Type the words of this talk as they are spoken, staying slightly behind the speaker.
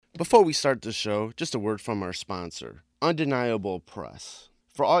Before we start the show, just a word from our sponsor, Undeniable Press.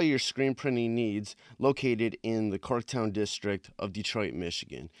 For all your screen printing needs, located in the Corktown district of Detroit,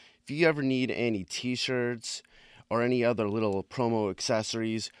 Michigan. If you ever need any t-shirts or any other little promo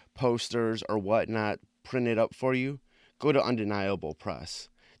accessories, posters, or whatnot printed up for you, go to Undeniable Press.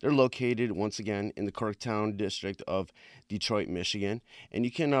 They're located, once again, in the Corktown district of Detroit, Michigan, and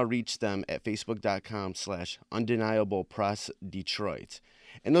you can reach them at facebook.com/undeniablepressdetroit.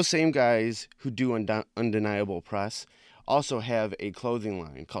 And those same guys who do Undeniable Press also have a clothing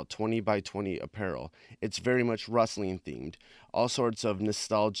line called 20 by 20 Apparel. It's very much wrestling themed, all sorts of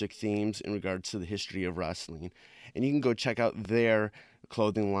nostalgic themes in regards to the history of wrestling. And you can go check out their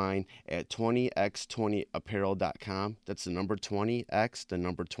clothing line at 20x20apparel.com. That's the number 20x, the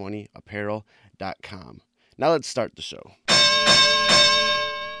number 20apparel.com. Now let's start the show.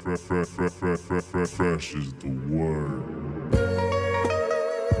 Fresh is the word.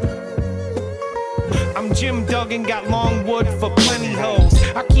 I'm Jim Duggan, got long wood for plenty hoes.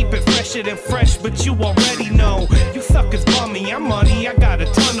 I keep it fresher than fresh, but you already know. You suckers bummy, I'm money, I got a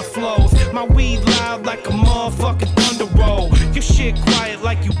ton of flows. My weed loud like a motherfucking thunder roll. Your shit quiet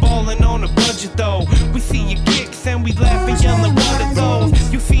like you ballin' on a budget though. We see your kicks and we laugh and yellin' what are those.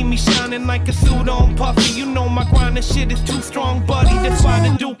 You see me shining like a suit on puffy. You know my grindin' shit is too strong, buddy. That's why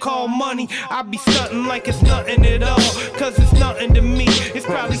the dude call money. I be stuntin' like it's nothing at all. Cause it's nothing to me, it's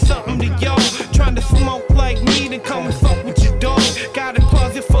probably something to y'all. Trying to smoke like me, then come and fuck with your dog. Got a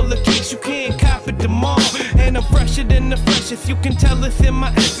closet full of kicks, you can't cop it tomorrow. And I'm fresher than the freshest, you can tell it's in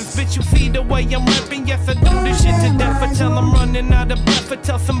my essence. Bitch, you see the way I'm rapping, yes I do this shit to death. Until I'm running out of breath, or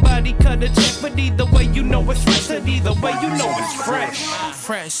tell somebody cut a check. But either way you know it's fresh, and either way you know it's fresh.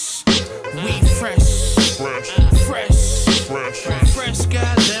 Fresh, we fresh. Fresh,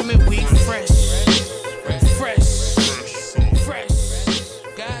 goddammit, we fresh. Fresh,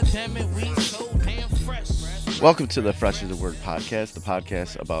 goddammit, we so damn fresh. Welcome to the Fresh is the Word podcast, the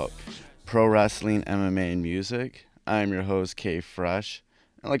podcast about pro wrestling, MMA, and music. I'm your host, K Fresh,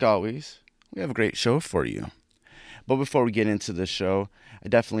 and like always, we have a great show for you. But before we get into the show, I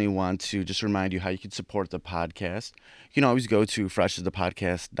definitely want to just remind you how you can support the podcast. You can always go to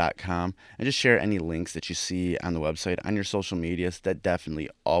freshasthepodcast.com and just share any links that you see on the website on your social medias. That definitely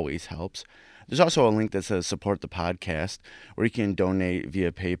always helps. There's also a link that says support the podcast where you can donate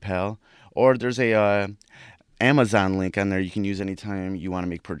via PayPal, or there's a Amazon link on there you can use anytime you want to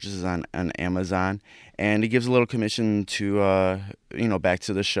make purchases on Amazon, and it gives a little commission to back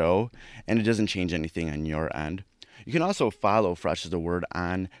to the show, and it doesn't change anything on your end. You can also follow Fresh is the Word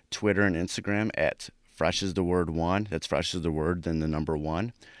on Twitter and Instagram at Fresh is the Word 1. That's Fresh is the Word, then the number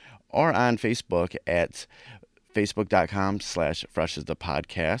 1. Or on Facebook at facebook.com/Fresh is the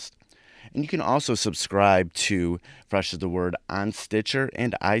Podcast. And you can also subscribe to Fresh is the Word on Stitcher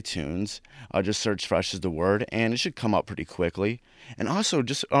and iTunes. Just search Fresh is the Word, and it should come up pretty quickly. And also,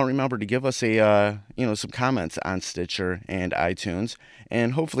 just remember to give us some comments on Stitcher and iTunes,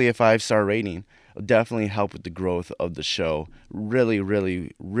 and hopefully a 5-star rating. It'll definitely help with the growth of the show. Really,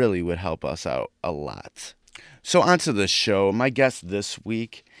 really, really would help us out a lot. So on to the show. My guest this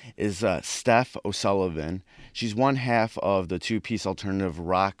week is Steph O'Sullivan. She's one half of the two-piece alternative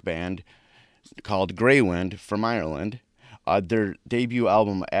rock band called Greywind from Ireland. Their debut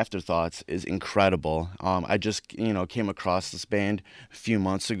album, Afterthoughts, is incredible. I just came across this band a few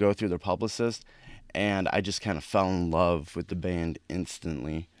months ago through their publicist, and I just kind of fell in love with the band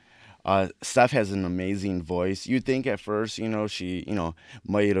instantly. Steph has an amazing voice. You'd think at first, she,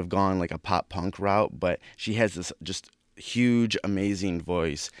 might have gone like a pop punk route, but she has this just huge, amazing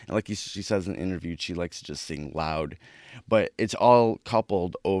voice. And like she says in the interview, she likes to just sing loud. But it's all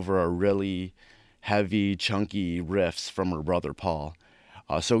coupled over a really heavy, chunky riffs from her brother Paul.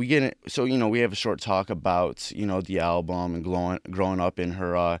 So we have a short talk about the album and growing up in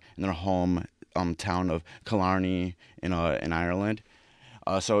her home town of Killarney in Ireland.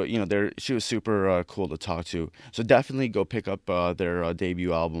 She was super cool to talk to. So definitely go pick up their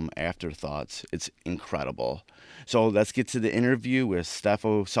debut album, Afterthoughts. It's incredible. So let's get to the interview with Steph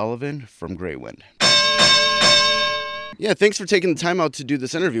O'Sullivan from Greywind. Yeah, thanks for taking the time out to do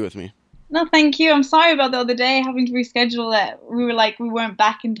this interview with me. No, thank you. I'm sorry about the other day having to reschedule it. We weren't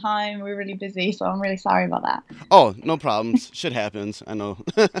back in time. We were really busy, so I'm really sorry about that. Oh, no problems. Shit happens. I know.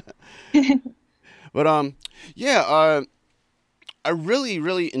 But I really,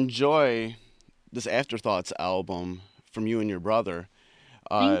 really enjoy this Afterthoughts album from you and your brother.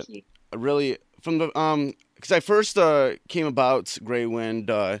 Thank you. Because I first came about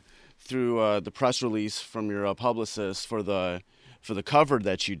Greywind through the press release from your publicist for the cover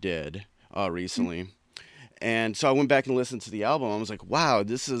that you did recently, And so I went back and listened to the album. I was like, wow,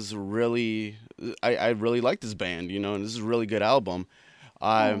 this is really, I really like this band, and this is a really good album.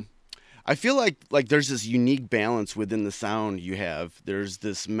 Oh. I feel like there's this unique balance within the sound you have. There's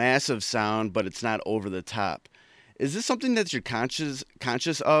this massive sound, but it's not over the top. Is this something that you're conscious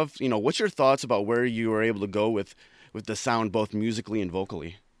of? What's your thoughts about where you were able to go with the sound, both musically and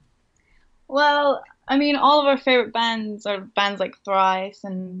vocally? Well, I mean, all of our favorite bands are bands like Thrice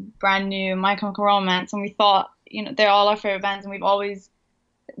and Brand New, My Chemical Romance, and we thought, they're all our favorite bands, and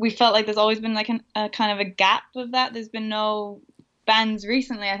we felt like there's always been like a kind of a gap of that. There's been no bands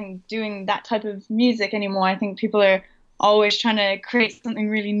recently, I think, doing that type of music anymore. I think people are always trying to create something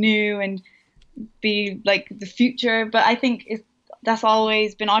really new and be like the future, but I think that's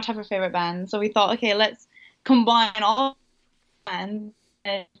always been our type of favorite band. So we thought, okay, let's combine all bands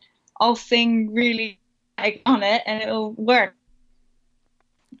and all sing really like on it, and it'll work.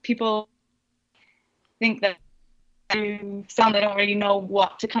 People think that we sound, they don't really know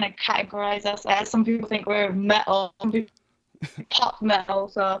what to kind of categorize us as. Some people think we're metal, some people pop metal.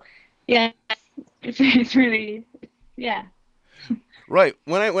 So yeah, it's really, yeah. Right.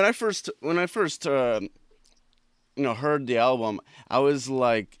 When I first heard the album, I was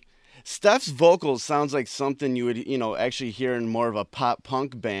like, Steph's vocals sounds like something you would actually hear in more of a pop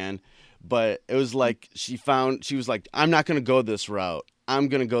punk band, but it was like she was like, I'm not gonna go this route. I'm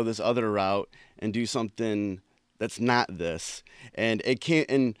gonna go this other route and do something that's not this. And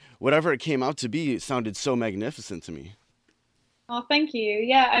whatever it came out to be, it sounded so magnificent to me. Oh, thank you.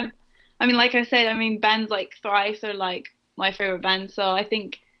 Yeah, I mean, like I said, I mean, bands like Thrice are like my favorite band, so I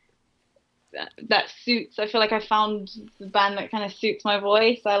think that suits. I feel like I found the band that kind of suits my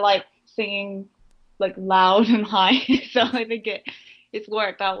voice. I like singing like loud and high, so I think it's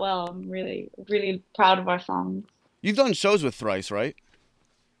worked out well. I'm really, really proud of our songs. You've done shows with Thrice, right?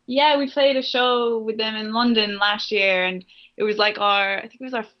 Yeah, we played a show with them in London last year, and it was like I think it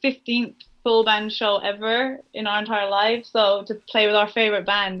was our 15th full band show ever in our entire life. So to play with our favorite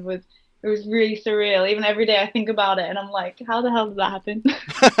band it was really surreal. Even every day I think about it and I'm like, how the hell did that happen?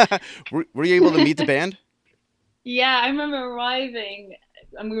 Were you able to meet the band? Yeah, I remember arriving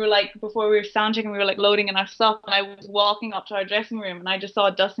and we were like, before we were soundchecking, we were like loading in our stuff, and I was walking up to our dressing room and I just saw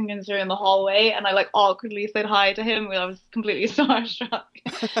Dustin Ginsler in the hallway, and I like awkwardly said hi to him. I was completely starstruck.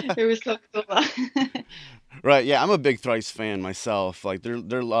 It was so cool. Right, yeah, I'm a big Thrice fan myself. Like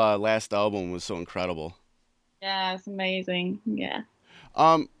their last album was so incredible. Yeah, it's amazing. Yeah.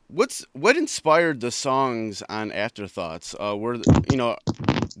 What inspired the songs on Afterthoughts?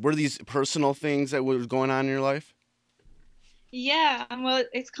 Were these personal things that were going on in your life? Yeah, well,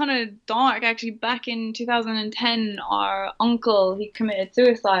 it's kind of dark actually. Back in 2010, our uncle, he committed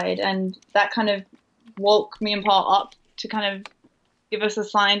suicide, and that kind of woke me and Paul up to kind of give us a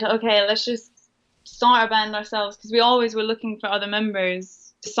sign to, okay, let's just start a band ourselves, because we always were looking for other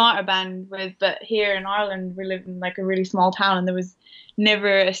members to start a band with, but here in Ireland we live in like a really small town, and there was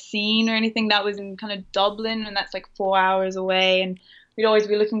never a scene or anything. That was in kind of Dublin, and that's like 4 hours away, and we'd always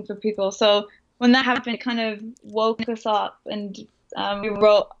be looking for people. So when that happened, it kind of woke us up, and we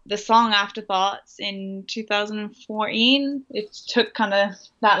wrote the song Afterthoughts in 2014. It took kind of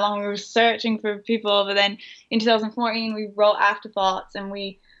that long. We were searching for people, but then in 2014 we wrote Afterthoughts, and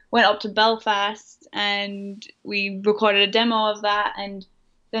we went up to Belfast and we recorded a demo of that, and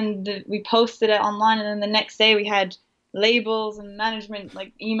then we posted it online, and then the next day we had labels and management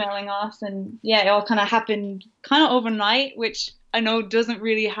like emailing us, and yeah, it all kind of happened kind of overnight, which I know doesn't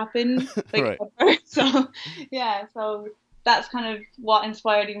really happen like Right. ever. So yeah, so that's kind of what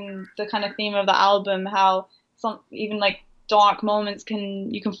inspired even the kind of theme of the album, how some even like dark moments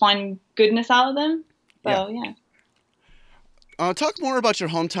you can find goodness out of them. So yeah. Talk more about your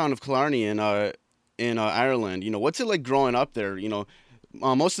hometown of Killarney in Ireland. What's it like growing up there?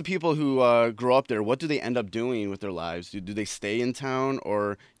 Most of the people who grow up there, what do they end up doing with their lives? Do they stay in town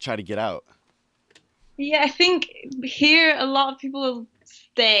or try to get out? Yeah, I think here a lot of people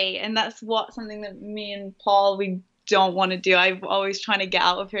stay, and that's something that me and Paul, we don't want to do. I'm always trying to get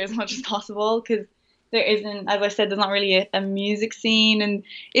out of here as much as possible, because there isn't, as I said, there's not really a music scene, and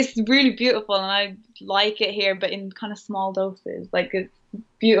it's really beautiful, and I like it here, but in kind of small doses. Like, it's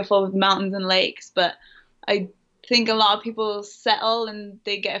beautiful with mountains and lakes, but I think a lot of people settle and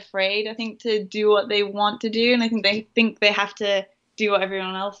they get afraid, I think, to do what they want to do, and I think they have to do what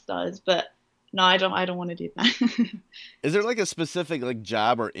everyone else does, but no, I don't want to do that. Is there like a specific like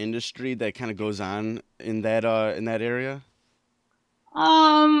job or industry that kind of goes on in that area?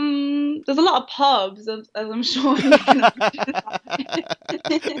 there's a lot of pubs, as I'm sure you can imagine.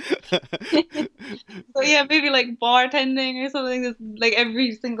 So yeah, maybe like bartending or something. There's like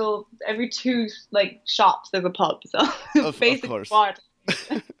every two like shops there's a pub. So Of basically course.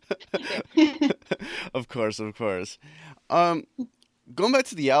 bartending. Yeah. Of course, of course. Um, Going back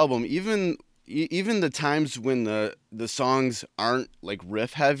to the album, even the times when the songs aren't like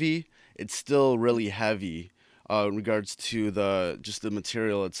riff heavy, it's still really heavy in regards to the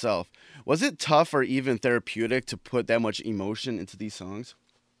material itself. Was it tough or even therapeutic to put that much emotion into these songs?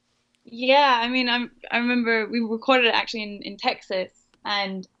 Yeah, I mean, I remember we recorded it actually in Texas,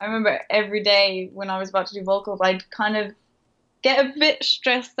 and I remember every day when I was about to do vocals, I'd kind of get a bit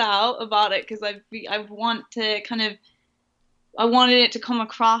stressed out about it because I want to kind of I wanted it to come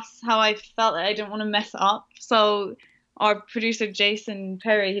across how I felt. I didn't want to mess it up. So our producer Jason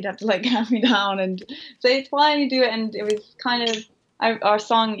Perry, he'd have to like calm me down and say it's fine, you do it. And it was kind of our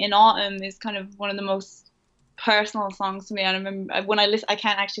song In Autumn is kind of one of the most personal songs to me. And I remember when I listen, I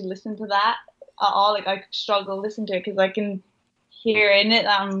can't actually listen to that at all. Like I struggle to listen to it because I can hear in it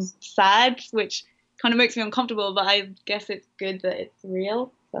that I'm sad, which kind of makes me uncomfortable. But I guess it's good that it's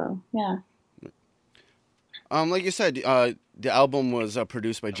real. So yeah. Like you said, the album was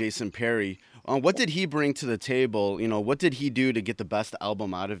produced by Jason Perry. What did he bring to the table? What did he do to get the best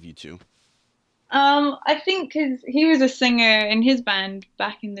album out of you two? I think because he was a singer in his band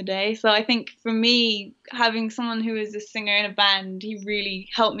back in the day, so I think for me, having someone who is a singer in a band, he really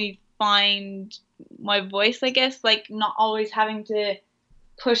helped me find my voice, I guess, like not always having to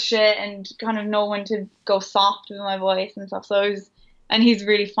push it and kind of know when to go soft with my voice and stuff. So it was, and he's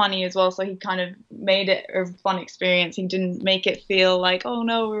really funny as well, so he kind of made it a fun experience. He didn't make it feel like, oh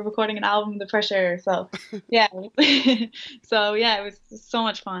no, we're recording an album, the pressure. So yeah, so yeah, it was so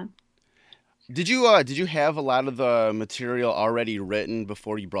much fun. Did you have a lot of the material already written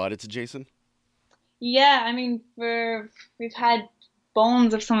before you brought it to Jason? Yeah, I mean, we've had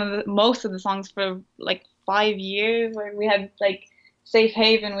bones of most of the songs for like 5 years. Like we had like Safe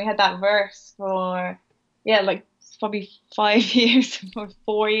Haven, we had that verse for yeah, like probably 5 years or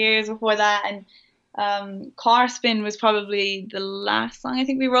 4 years before that, and Car Spin was probably the last song I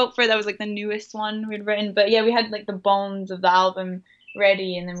think we wrote for it. That was like the newest one we'd written. But yeah, we had like the bones of the album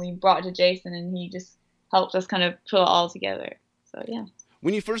ready, and then we brought it to Jason, and he just helped us kind of put it all together. So yeah.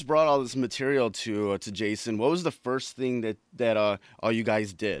 When you first brought all this material to Jason, what was the first thing that all you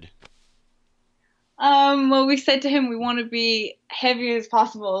guys did? Well, we said to him we want to be heavy as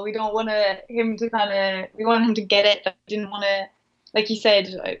possible. We don't want we want him to get it, but we didn't want to, like you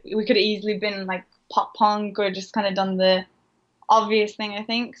said, we could have easily been like pop punk or just kind of done the obvious thing, I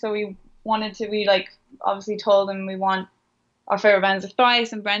think. So we like obviously told him we want our favorite bands are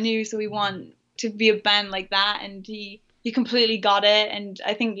Thrice and Brand New, so we want to be a band like that, and he completely got it. And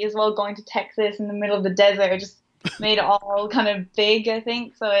I think as well going to Texas in the middle of the desert, it just made it all kind of big, I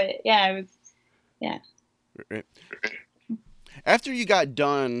think. So it was. Yeah. Right. After you got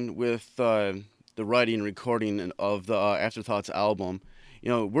done with the writing and recording of the Afterthoughts album,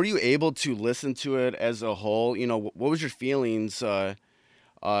 were you able to listen to it as a whole? What was your feelings about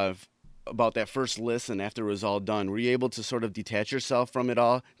that first listen after it was all done? Were you able to sort of detach yourself from it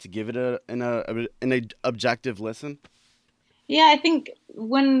all to give it an objective listen? Yeah, I think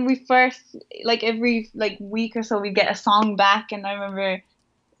when we first, like every like week or so, we get a song back, and I remember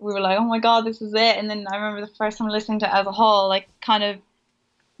we were like, oh my God, this is it. And then I remember the first time listening to it as a whole, like kind of,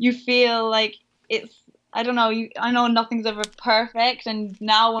 you feel like it's, I don't know, I know nothing's ever perfect. And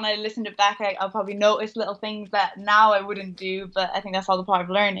now when I listen to it back, I'll probably notice little things that now I wouldn't do, but I think that's all the part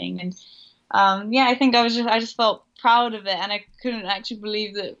of learning. And yeah, I think I just felt proud of it, and I couldn't actually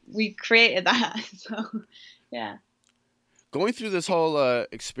believe that we created that. So yeah. Going through this whole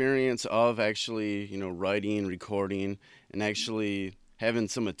experience of actually, writing, recording, and actually having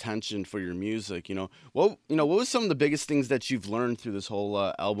some attention for your music, what was some of the biggest things that you've learned through this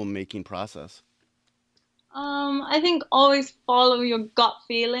whole album making process? I think always follow your gut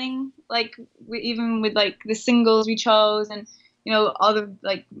feeling. Like even with like the singles we chose, and other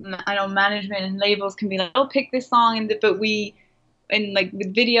like I know management and labels can be like, oh, pick this song, but we, and like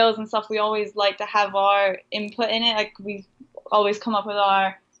with videos and stuff, we always like to have our input in it. Like we always come up with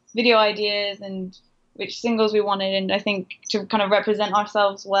our video ideas and which singles we wanted, and I think to kind of represent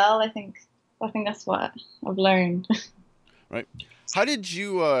ourselves well, I think that's what I've learned. Right. How did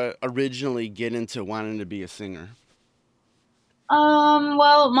you originally get into wanting to be a singer?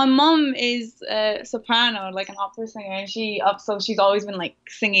 Well, my mom is a soprano, like an opera singer, and so she's always been like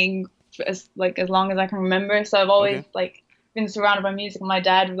singing as long as I can remember. So I've always like been surrounded by music. My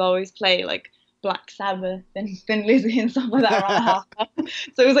dad would always play like Black Sabbath and Thin Lizzy and stuff like that around the house.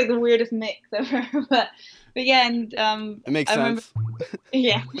 So it was like the weirdest mix ever. But yeah, and It makes I remember, sense.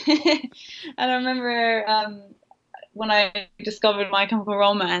 yeah, and I remember when I discovered My Chemical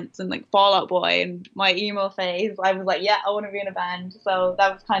Romance and like Fall Out Boy and my emo phase, I was like, yeah, I want to be in a band. So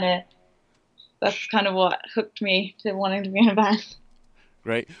that's kind of what hooked me to wanting to be in a band.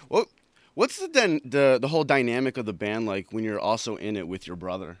 Right. Well, what's the whole dynamic of the band like when you're also in it with your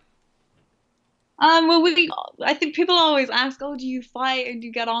brother? Well, I think people always ask, "Oh, do you fight and do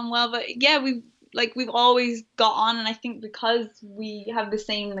you get on well?" But yeah, we've always got on, and I think because we have the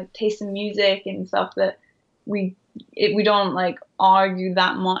same like taste in music and stuff that we don't like argue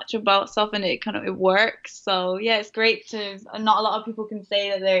that much about stuff, and it works. So yeah, it's great to. Not a lot of people can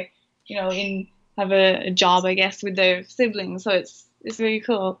say that they're have a job, I guess, with their siblings. So it's really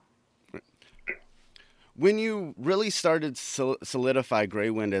cool. When you really started solidify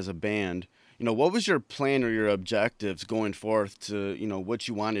Greywind as a band, what was your plan or your objectives going forth to, what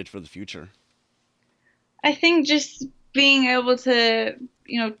you wanted for the future? I think just being able to,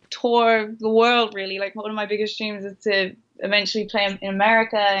 tour the world really. Like one of my biggest dreams is to eventually play in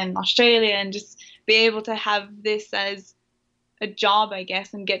America and Australia and just be able to have this as a job, I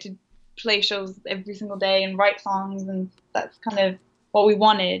guess, and get to play shows every single day and write songs, and that's kind of what we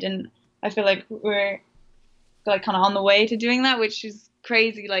wanted. And I feel like we're like kind of on the way to doing that, which is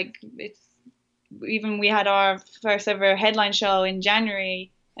crazy. Like we had our first ever headline show in January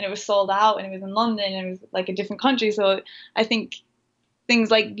and it was sold out, and it was in London, and it was like a different country. So I think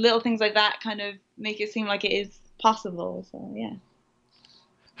little things like that kind of make it seem like it is possible. So yeah.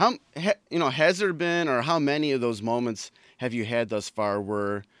 Has there been, or how many of those moments have you had thus far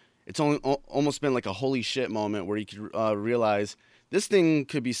where it's only almost been like a holy shit moment where you could realize this thing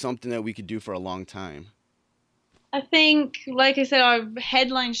could be something that we could do for a long time? I think, like I said, our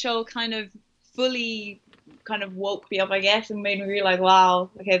headline show kind of fully kind of woke me up, I guess, and made me realize, wow,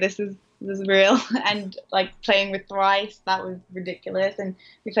 okay, this is real. And like playing with Thrice, that was ridiculous. And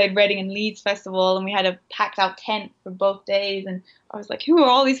we played Reading and Leeds Festival, and we had a packed out tent for both days. And I was like, who are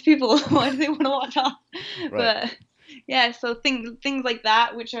all these people? Why do they want to watch us? Right. But yeah, so things like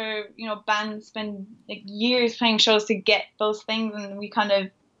that, which are, bands spend like years playing shows to get those things, and we kind of,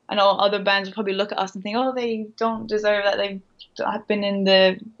 I know other bands will probably look at us and think, oh, they don't deserve that. They've been in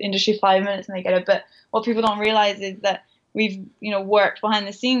the industry 5 minutes and they get it. But what people don't realize is that we've, worked behind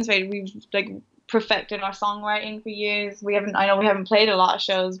the scenes, right? We've like perfected our songwriting for years. I know we haven't played a lot of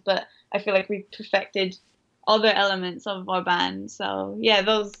shows, but I feel like we've perfected other elements of our band. So yeah,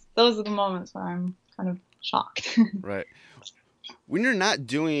 those are the moments where I'm kind of shocked. Right. When you're not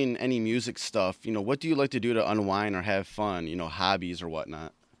doing any music stuff, what do you like to do to unwind or have fun, hobbies or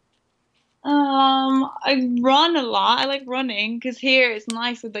whatnot? I run a lot. I like running because here it's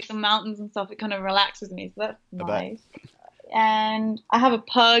nice with like the mountains and stuff. It kind of relaxes me, so that's nice. And I have a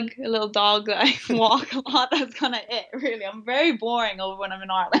pug, a little dog that I walk a lot. That's kind of it, really. I'm very boring over when I'm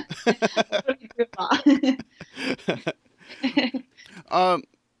in Ireland.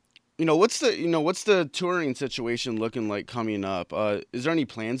 What's the touring situation looking like coming up? Is there any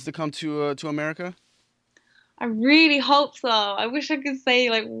plans to come to America? I really hope so. I wish I could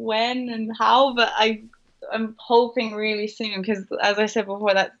say like when and how, but I'm hoping really soon because, as I said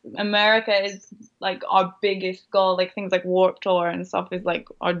before, that America is like our biggest goal. Like things like Warped Tour and stuff is like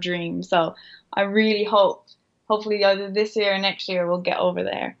our dream. So I really hopefully either this year or next year we'll get over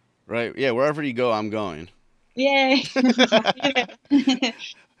there. Right. Yeah. Wherever you go, I'm going. Yay.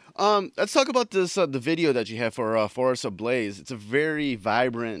 Let's talk about this the video that you have for Forest Ablaze. It's a very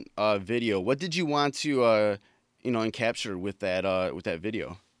vibrant video. What did you want to and capture with that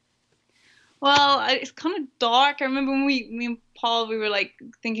video? Well, it's kind of dark. I remember when me and Paul, we were like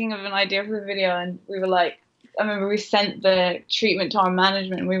thinking of an idea for the video, and we were like, I remember we sent the treatment to our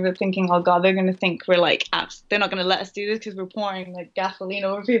management, and we were thinking, oh God, they're gonna think we're like they're not gonna let us do this because we're pouring like gasoline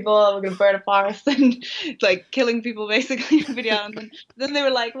over people. We're gonna burn a forest and it's like killing people basically in the video. And then they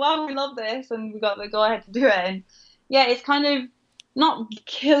were like, wow, we love this, and we got the go ahead to do it. And yeah, it's kind of not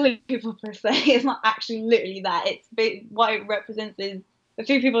killing people per se. It's not actually literally that. It's what it represents is a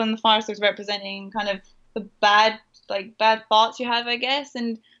few people in the forest is representing kind of the bad thoughts you have, I guess.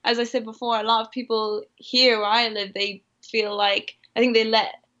 And as I said before, a lot of people here where I live, they feel like, I think they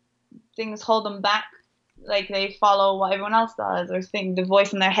let things hold them back. Like they follow what everyone else does, or think the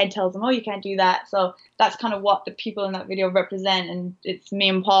voice in their head tells them, oh, you can't do that. So that's kind of what the people in that video represent. And it's me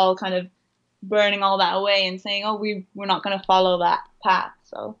and Paul kind of burning all that away and saying, oh, we're not going to follow that path.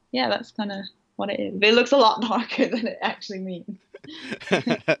 So yeah, that's kind of what it is. It looks a lot darker than it actually means.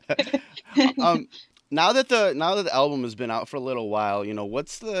 now that the album has been out for a little while,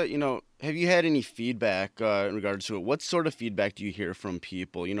 what's the have you had any feedback in regards to it? What sort of feedback do you hear from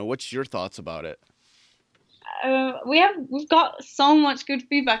people? What's your thoughts about it? We've got so much good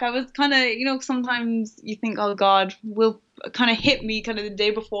feedback. I was kind of, sometimes you think, oh God, will kind of hit me kind of the day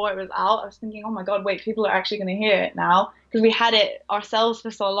before it was out. I was thinking, oh my God, wait, people are actually going to hear it now because we had it ourselves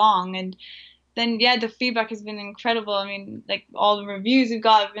for so long. And then yeah, the feedback has been incredible. I mean, like all the reviews we've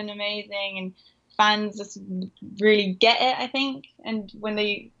got have been amazing, and fans just really get it, I think. And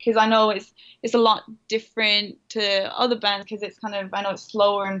because I know it's a lot different to other bands because it's kind of, I know it's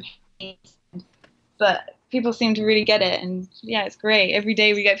slower and paced, but people seem to really get it, and yeah, it's great. Every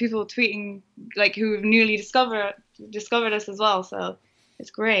day we get people tweeting like who have newly discovered us as well, so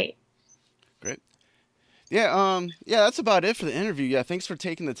it's great. Great. Yeah, that's about it for the interview. Yeah, thanks for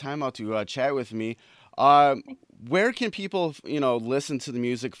taking the time out to chat with me. Where can people, listen to the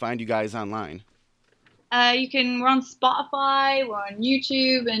music, find you guys online? We're on Spotify, we're on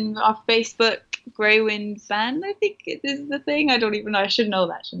YouTube, and our Facebook, Grey Wind Band, I think it is the thing. I don't even know. I should know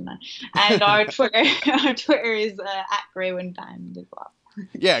that, shouldn't I? And our Twitter is at Grey Wind Band as well.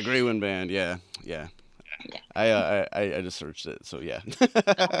 Yeah, Grey Wind Band. Yeah. I just searched it, so yeah.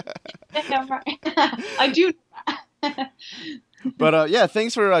 I do. But yeah,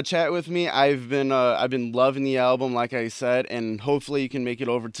 thanks for chatting with me. I've been loving the album, like I said, and hopefully you can make it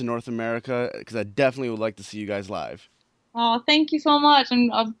over to North America because I definitely would like to see you guys live. Oh, thank you so much,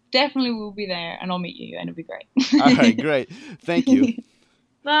 and I definitely will be there, and I'll meet you, and it'll be great. All right, great. Thank you.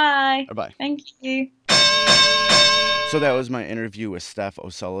 Bye. Bye. Thank you. So that was my interview with Steph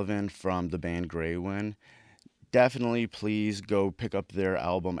O'Sullivan from the band Grey Wind. Definitely, please go pick up their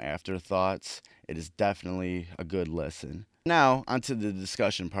album Afterthoughts. It is definitely a good listen. Now, onto the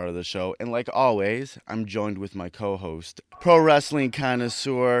discussion part of the show, and like always, I'm joined with my co-host, pro wrestling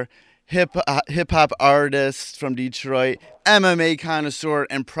connoisseur, hip-hop artist from Detroit, MMA connoisseur,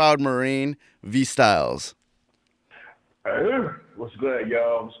 and proud Marine, V Styles. What's good,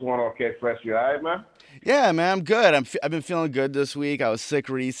 y'all? What's going on, K-Fresh? You all right, man? Yeah, man, I'm good. I've been feeling good this week. I was sick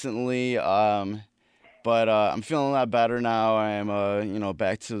recently, but I'm feeling a lot better now. I am,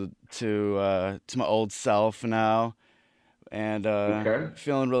 back to my old self now, and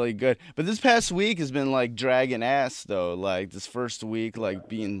feeling really good. But this past week has been like dragging ass, though. Like this first week, like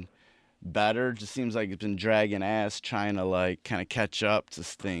being better, just seems like it's been dragging ass, trying to like kind of catch up to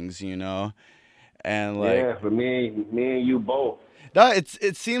things, and like yeah, for me and you both. No,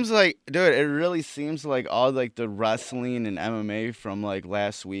 it seems like, dude, it really seems like all like the wrestling and MMA from like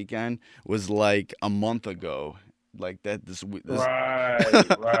last weekend was like a month ago. Like that this Right.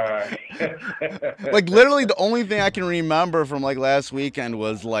 Like literally the only thing I can remember from like last weekend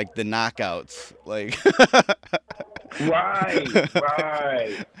was like the knockouts. Like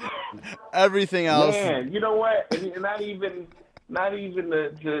Right. Everything else. Man, you know what? And not even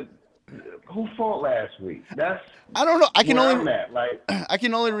the who fought last week? I don't know. I can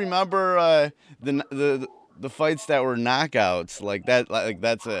only remember the fights that were knockouts. Like that. Like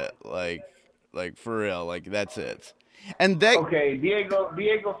that's it. Like for real. Like that's it. And okay,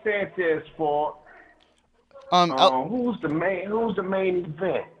 Diego Sanchez fought. Who's the main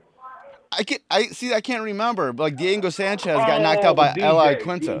event? I can't remember. But like Diego Sanchez got knocked out by Eli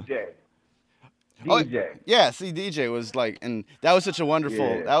Quinta. DJ. Oh, yeah, see, DJ was like, and that was such a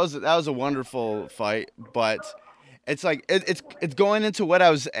wonderful, that was a wonderful fight, but it's like, it's going into what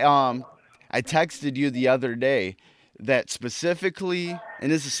I texted you the other day, that specifically,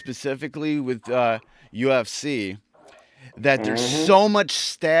 and this is specifically with UFC, that there's so much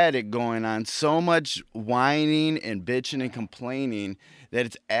static going on, so much whining and bitching and complaining that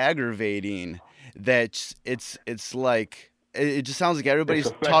it's aggravating, that it's like, it just sounds like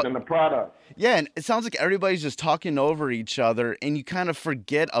everybody's talking the product. Yeah, and it sounds like everybody's just talking over each other, and you kind of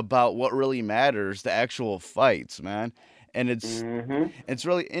forget about what really matters, the actual fights, man. And it's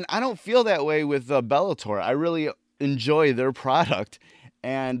really, and I don't feel that way with Bellator. I really enjoy their product,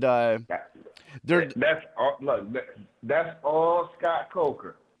 and that's all Scott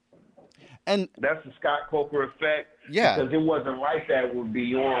Coker. And that's the Scott Coker effect. Yeah, because it wasn't like that with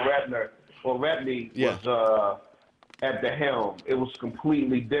Bjorn Retney was at the helm. It was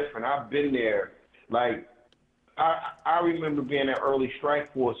completely different. I've been there. Like, I remember being at early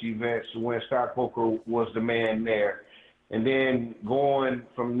Strikeforce events when Scott Coker was the man there. And then going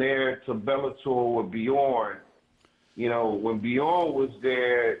from there to Bellator with Bjorn. When Bjorn was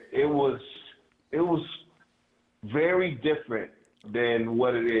there, it was very different than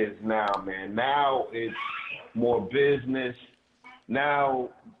what it is now, man. Now it's more business. Now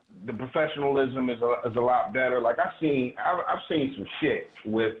the professionalism is a lot better. Like I've seen some shit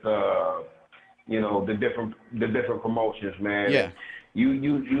with the different promotions, man. Yeah.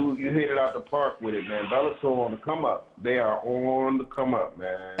 You hit it out the park with it, man. Bellator on the come up. They are on the come up,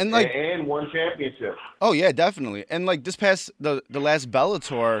 man. And like, and won championships. Oh yeah, definitely. And like this past the last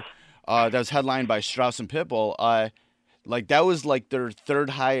Bellator, that was headlined by Strauss and Pitbull. Like that was like their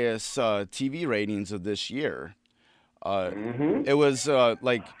third highest TV ratings of this year. It was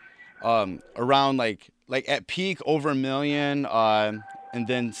around like at peak over 1 million, and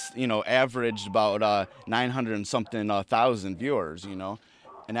then averaged about 900 and something thousand viewers. And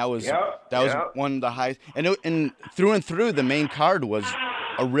that was was one of the highest. And through the main card was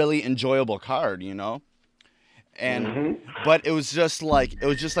a really enjoyable card. And but it was just like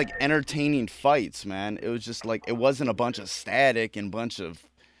entertaining fights, man. It was just like, it wasn't a bunch of static and bunch of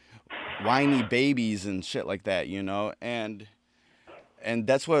whiny babies and shit like that, and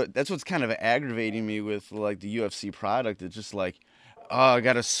that's what's kind of aggravating me with like the UFC product. It's just like, oh, I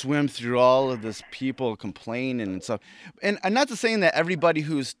gotta swim through all of this people complaining and stuff. And I'm not to saying that everybody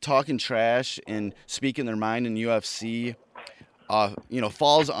who's talking trash and speaking their mind in UFC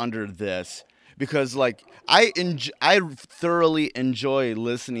falls under this, because like I thoroughly enjoy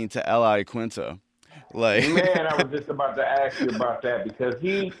listening to L.I. Quinta. Like, man, I was just about to ask you about that, because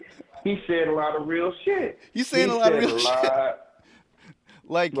he said a lot of real shit. He's saying a lot of real shit.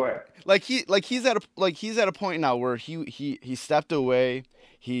 He's at a point now where he stepped away.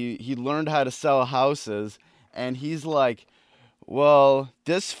 He learned how to sell houses, and he's like, well,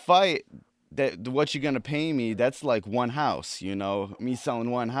 this fight, that what you're gonna pay me, that's like one house, me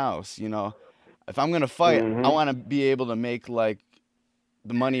selling one house. If I'm gonna fight, I want to be able to make like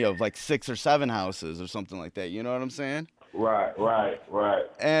the money of like 6 or 7 houses or something like that. You know what I'm saying? Right.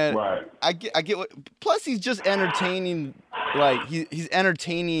 And I get what. Plus, he's just entertaining. Like he's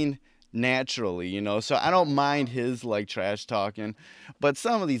entertaining naturally, So I don't mind his like trash talking, but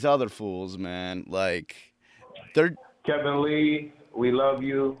some of these other fools, man, like they're Kevin Lee. We love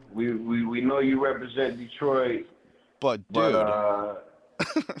you. We know you represent Detroit, but dude,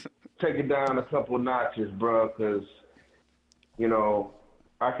 take it down a couple notches, bro, because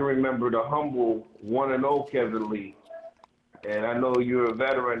I can remember the humble 1-0 Kevin Lee. And I know you're a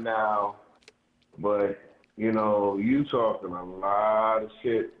veteran now, but, you talking a lot of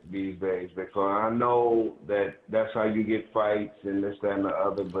shit these days, because I know that's how you get fights and this, that, and the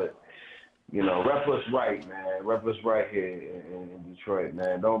other. But, rep us right, man. Rep us right here in Detroit,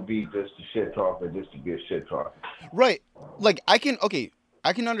 man. Don't be just a shit talker just to get shit talking. Right. Like, I can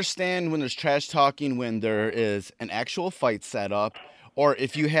understand when there's trash talking when there is an actual fight set up, or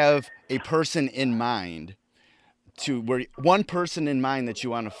if you have a person in mind, one person in mind that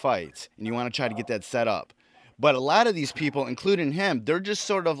you want to fight and you want to try to get that set up. But a lot of these people, including him, they're just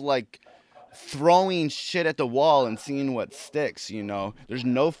sort of like throwing shit at the wall and seeing what sticks, There's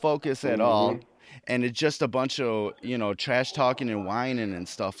no focus at all. And it's just a bunch of, trash talking and whining and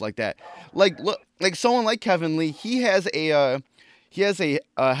stuff like that. Like, look, like someone like Kevin Lee, he has a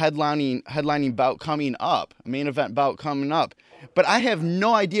headlining bout coming up, a main event bout coming up. But I have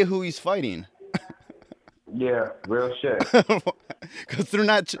no idea who he's fighting. Yeah, real shit. Because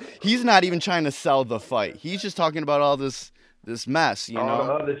he's not even trying to sell the fight. He's just talking about all this mess, all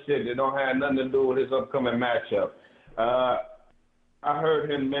the other shit that don't have nothing to do with his upcoming matchup. I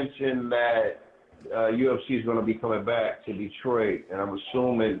heard him mention that UFC is going to be coming back to Detroit, and I'm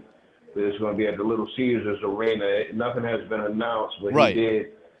assuming that it's going to be at the Little Caesars Arena. Nothing has been announced, but right.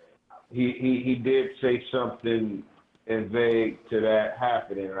 He did say something in vague to that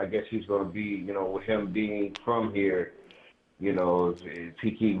happening. I guess he's going to be, with him being from here, if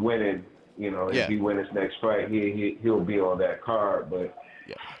he keep winning, if he wins his next fight, he'll be on that card. But,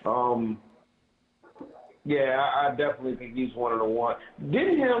 I definitely think he's one of the ones.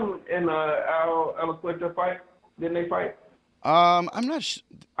 Didn't him and Al Quinta fight? Didn't they fight? I'm not sure.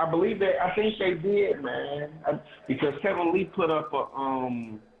 I think they did, man. Because Kevin Lee put up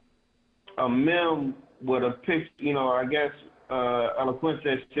a meme with a picture. I guess Al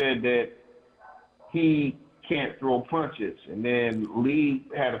Quinta said that he can't throw punches, and then Lee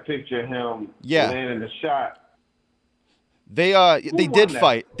had a picture of him landing the shot. They did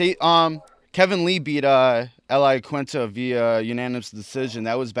fight. Kevin Lee beat L.I. Quinta via unanimous decision.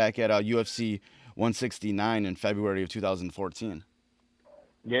 That was back at UFC 169 in February of 2014.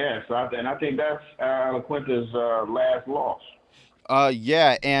 Yeah, so I think that's L.I. Quinta's last loss. And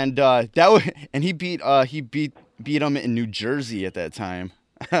he beat him in New Jersey at that time.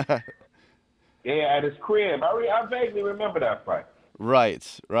 Yeah, at his crib. I vaguely remember that fight. Right.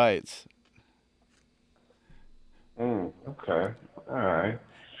 Okay. All right.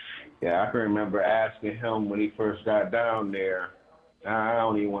 Yeah, I can remember asking him when he first got down there, I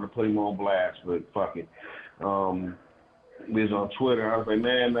don't even want to put him on blast, but fuck it. We was on Twitter. I was like,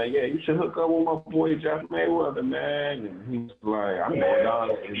 man, yeah, you should hook up with my boy Jeff Mayweather, man. And he was like, I'm going down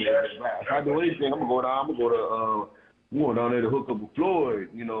there. If I do anything, I'm gonna go down. I'm going down there to hook up with Floyd,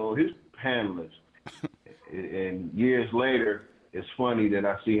 his panelists. And years later, it's funny that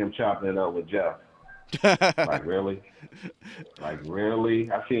I see him chopping it up with Jeff. Like really? I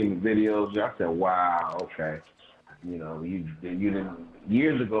seen the videos. I said, wow, okay. You didn't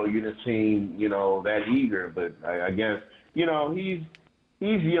years ago. You didn't seem that eager, but I guess he's a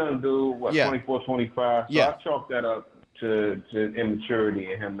young dude. What 24, 25. So I chalk that up to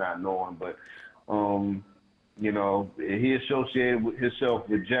immaturity and him not knowing. But he associated himself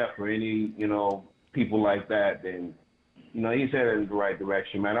with Jeff or any people like that, then he's headed in the right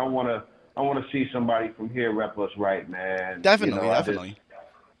direction, man. I want to see somebody from here rep us right, man. Definitely.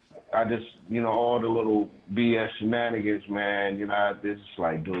 I just all the little BS shenanigans, man. This is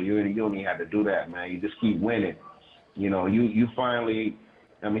like, dude, you don't even have to do that, man. You just keep winning. You finally,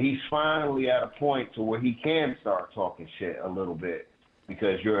 he's finally at a point to where he can start talking shit a little bit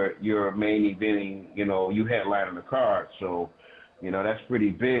because you're main eventing, you headlining the card, so that's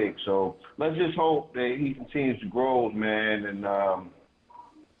pretty big. So let's just hope that he continues to grow, man, and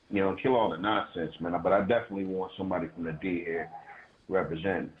kill all the nonsense, man. But I definitely want somebody from the D here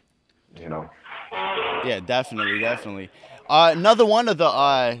representing. Yeah, definitely. Another one of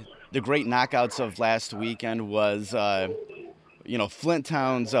the great knockouts of last weekend was Flint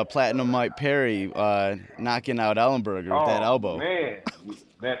Town's Platinum Mike Perry knocking out Ellenberger with that elbow. Man,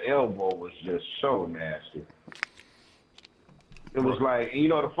 that elbow was just so nasty. It was like,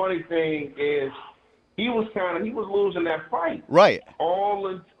 the funny thing is he was losing that fight. Right. All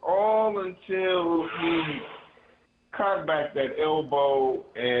until he cut back that elbow,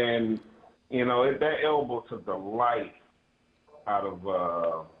 and that elbow took the life out of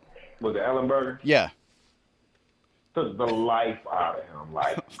was it Ellenberger? Yeah. Took the life out of him,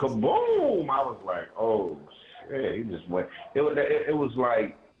 like kaboom! I was like, oh shit, he just went. It was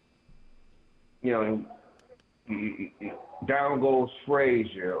like, down goes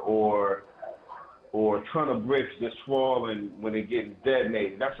Frazier, or a ton of bricks just falling when it getting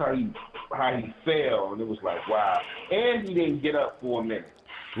detonated. That's how he fell, and it was like, wow. And he didn't get up for a minute.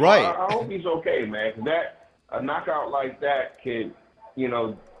 Right. I hope he's okay, man. Cause a knockout like that can,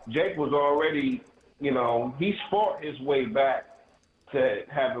 Jake was already, he's fought his way back to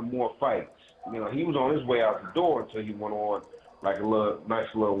having more fights. He was on his way out the door until he went on like a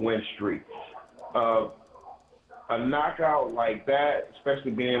nice little win streak. A knockout like that,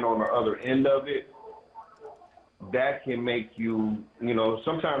 especially being on the other end of it, that can make you,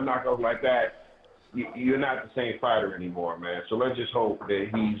 sometimes knockouts like that, you're not the same fighter anymore, man. So let's just hope that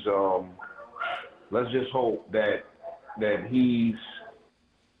he's,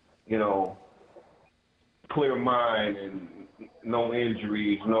 clear mind and no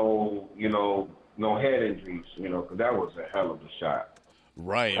injuries, no head injuries, because that was a hell of a shot.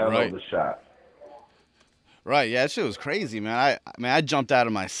 Right. Hell of a shot. Right, yeah, that shit was crazy, man. I jumped out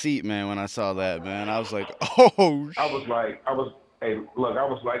of my seat, man, when I saw that, man. I was like, oh. I was like,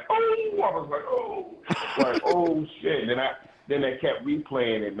 oh, shit. And then they kept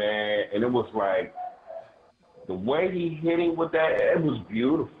replaying it, man, and it was like the way he hit him with that, it was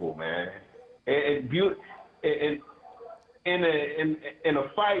beautiful, man. In a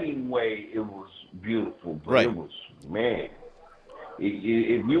fighting way, it was beautiful, but right. It was, man.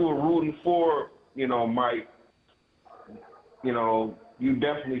 If you were rooting for, Mike, you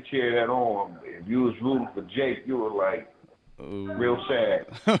definitely cheer that on. If you was rooting for Jake, you were like real sad.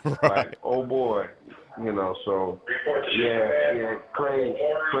 Right. Like, oh boy. So yeah,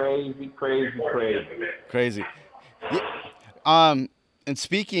 crazy. Yeah. And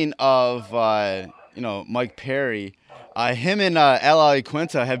speaking of Mike Perry, him and L.A.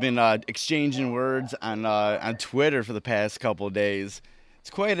 Quinta have been exchanging words on Twitter for the past couple of days. It's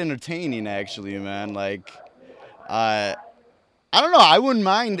quite entertaining, actually, man. Like, I don't know. I wouldn't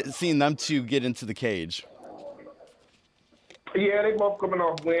mind seeing them two get into the cage. Yeah, they both coming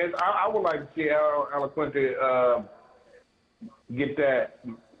off wins. I would like to see Alaquente get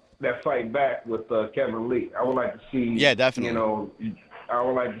that fight back with Kevin Lee. I would like to see. Yeah, definitely. I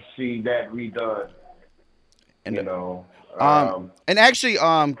would like to see that redone. And, and actually,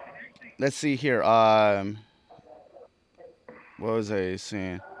 let's see here. What was I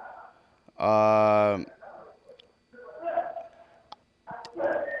saying?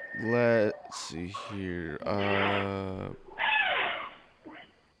 Let's see here.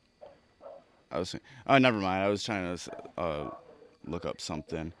 I was saying, oh, never mind. I was trying to look up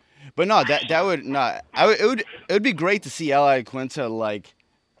something. But no, that would not. It would be great to see Al Quinta like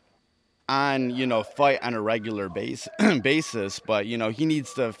on fight on a regular basis. But he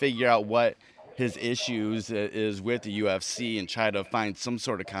needs to figure out what his issues is with the UFC and try to find some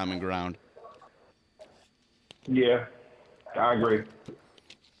sort of common ground. Yeah, I agree.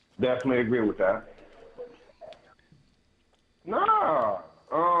 Definitely agree with that. Nah,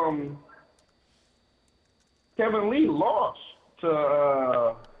 Kevin Lee lost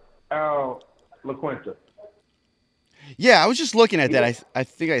to Al LaQuinta. Yeah, I was just looking at that. I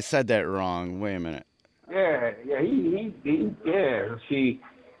think I said that wrong. Wait a minute. Yeah, he yeah. See.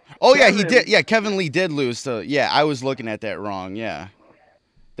 Oh yeah, he did. Yeah, Kevin Lee did lose. So yeah, I was looking at that wrong. Yeah,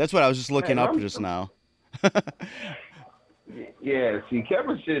 that's what I was just looking up just now. Yeah, see,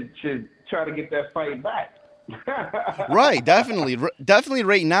 Kevin should try to get that fight back. Right, definitely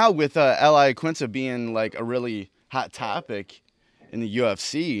right now with Al Quinta being like a really hot topic in the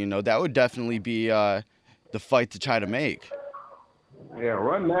UFC, that would definitely be the fight to try to make. Yeah,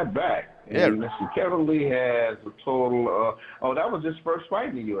 run that back. Yeah. And listen, Kevin Lee has a total that was his first fight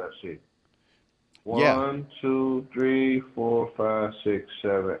in the UFC. 1, 2, 3, 4, 5, 6,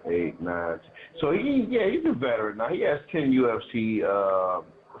 7, 8, 9. So he's a veteran now. He has 10 UFC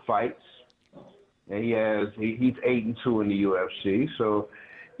fights, and he's 8-2 in the UFC. So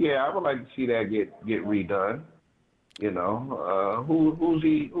yeah, I would like to see that get redone. Who's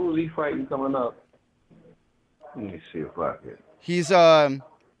he fighting coming up? Let me see if I can.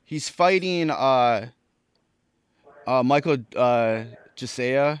 He's fighting Michael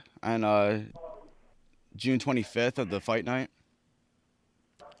Gisea on June 25th of the fight night.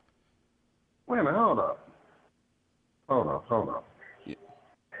 Wait a minute, hold up. Yeah.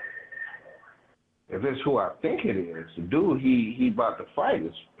 If it's who I think it is, the dude he about to fight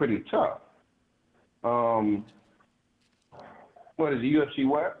is pretty tough. What is the UFC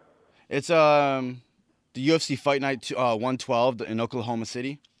what? It's the UFC Fight Night 112 in Oklahoma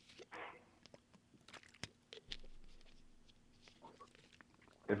City.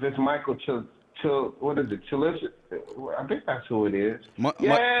 If it's Michael what is it? Chalisa? I think that's who it is.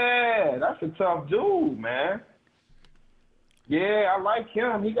 Yeah, that's a tough dude, man. Yeah, I like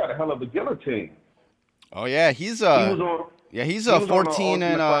him. He got a hell of a guillotine. Oh yeah, he's 14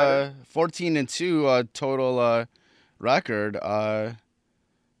 and 2 total record.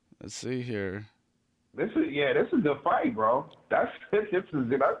 Let's see here. This is a good fight, bro. That's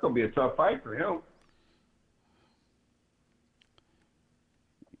gonna be a tough fight for him.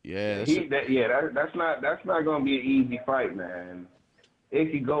 Yeah, that's not gonna be an easy fight, man.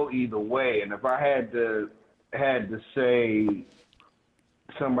 It could go either way, and if I had to say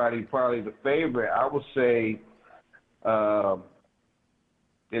somebody probably the favorite, I would say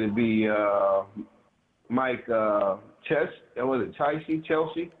it'd be Mike Chelsea?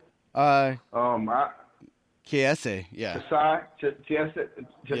 Chiesa, yeah. Chiesa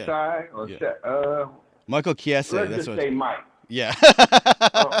or yeah. Michael Chiesa. Let's that's just what. say Mike. Yeah.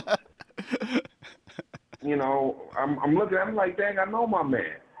 I'm looking. I'm like, dang, I know my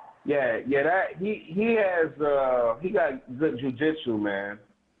man. Yeah. That he got good jiu-jitsu, man.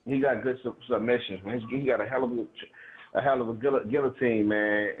 He got good submissions, man. He got a hell of a guillotine,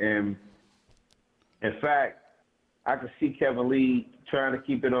 man. And in fact, I could see Kevin Lee trying to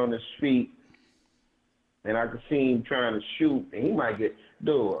keep it on his feet, and I could see him trying to shoot, and he might get.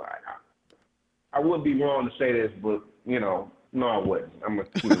 Dude, I would be wrong to say this, but no, I wouldn't. I'm gonna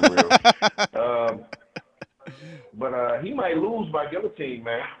keep it real. But he might lose by guillotine,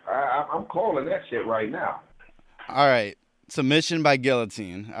 man. I'm calling that shit right now. All right, submission by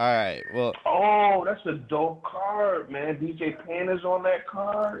guillotine. All right, well. Oh, that's a dope card, man. BJ Penn is on that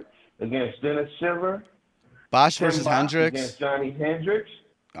card against Dennis Silver. Bosch versus Hendricks. Against Johnny Hendricks.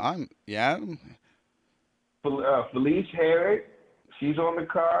 Yeah. Felice Herrick, she's on the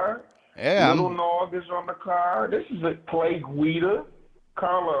card. Yeah. Little Nog is on the card. This is a Clay Guida.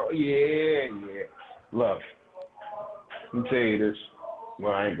 Carla, yeah. Look, let me tell you this.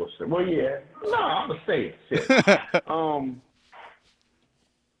 Well, I ain't gonna say. Well, yeah. No, I'm gonna say it. Shit.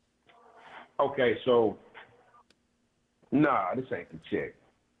 Okay, so this ain't the chick.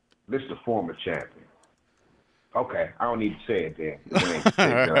 This is the former champion. Okay, I don't need to say it then. It ain't the chick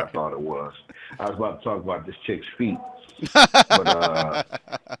that I thought it was. I was about to talk about this chick's feet. But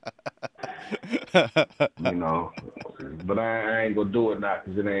but I ain't gonna do it now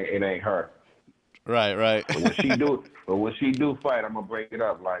because it ain't her. Right. But when she do fight, I'm gonna break it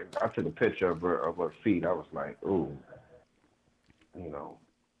up. Like I took a picture of her feet. I was like, ooh, some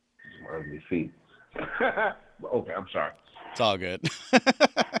ugly feet. Okay, I'm sorry. It's all good.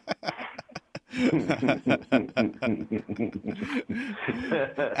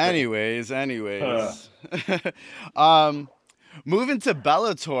 anyways, um, moving to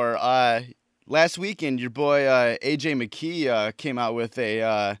Bellator. Last weekend, your boy AJ McKee came out with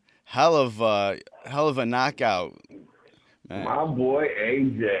a hell of a knockout. Man. My boy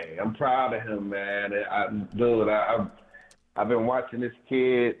AJ, I'm proud of him, man. I've been watching this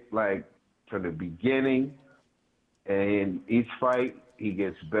kid like from the beginning, and each fight he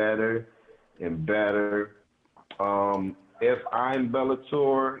gets better and better. If I'm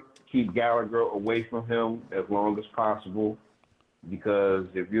Bellator, keep Gallagher away from him as long as possible, because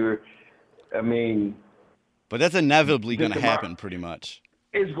but that's inevitably going to happen, pretty much.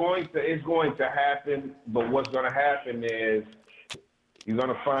 It's going to happen, but what's going to happen is you're going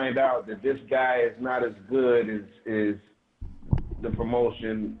to find out that this guy is not as good as the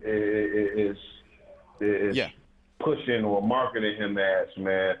promotion is pushing or marketing him as,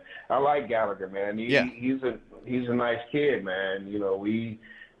 man. I like Gallagher, man. He's a nice kid, man. We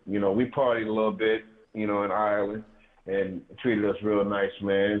partied a little bit, in Ireland, and treated us real nice,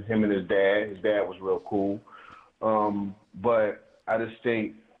 man. Him and his dad was real cool. But I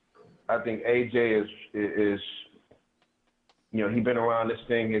think AJ is he's been around this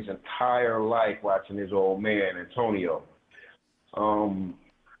thing his entire life, watching his old man Antonio.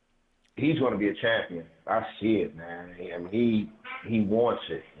 He's going to be a champion. I see it, man. I mean, he wants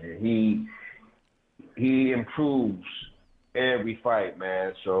it, and he improves every fight,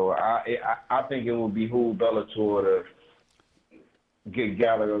 man. So I think it will behoove Bellator to get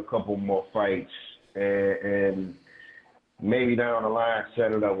Gallagher a couple more fights and maybe down the line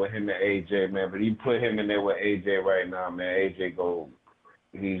set it up with him and AJ, man. But you put him in there with AJ right now, man. AJ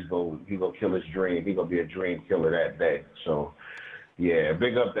he go kill his dream. He gonna be a dream killer that day. So yeah,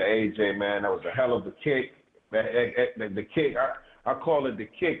 big up to AJ, man. That was a hell of a kick. The kick, I call it the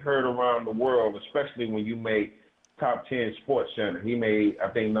kick heard around the world, especially when you make top 10 Sports Center. He made, I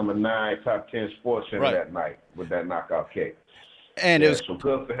think, number 9 top 10 Sports Center that night with that knockout kick. And it was so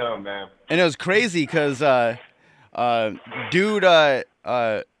good for him, man. And it was crazy because dude that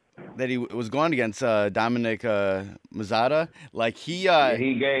he was going against, Dominic Mazzata, like he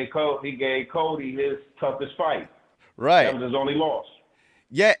gave Cody his toughest fight. Right. That was his only loss.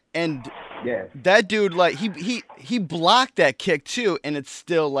 Yeah, and that dude, like he blocked that kick too, and it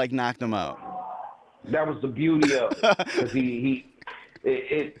still like knocked him out. That was the beauty of it, because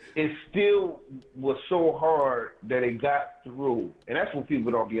it still was so hard that it got through, and that's what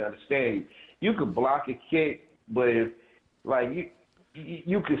people don't be understanding. You could block a kick, but if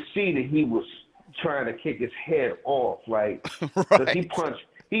you could see that he was trying to kick his head off, like because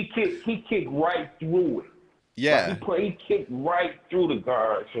he kicked right through it. Yeah, he kicked right through the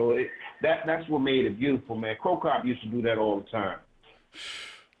guard, so that's what made it beautiful, man. Cro Cop used to do that all the time.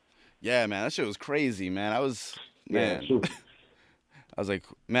 Yeah, man, that shit was crazy, man. I was like,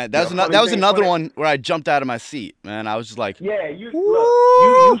 man, that was another one where I jumped out of my seat, man. I was just like, yeah, you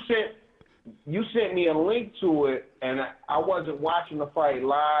sent me a link to it, and I wasn't watching the fight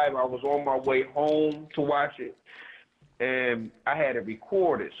live. I was on my way home to watch it, and I had it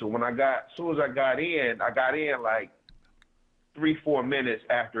recorded. So as soon as I got in like 3-4 minutes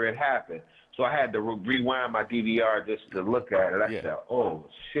after it happened. So I had to rewind my DVR just to look at it. I said, "Oh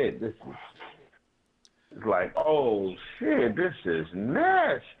shit, this is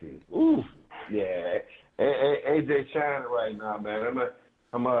nasty." Oof, yeah. AJ shining right now, man.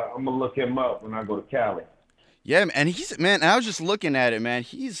 I'm gonna look him up when I go to Cali. Yeah, and I was just looking at it, man.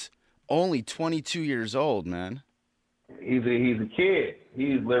 He's only 22 years old, man. He's a kid.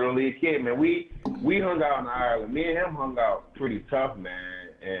 He's literally a kid, man. We hung out in Ireland. Me and him hung out pretty tough, man.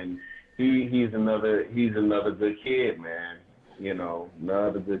 And he's another good kid, man.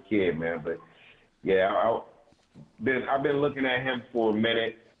 Another good kid, man. But yeah, I've been looking at him for a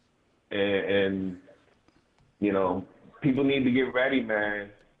minute, and people need to get ready, man.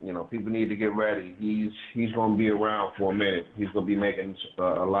 People need to get ready. He's going to be around for a minute. He's going to be making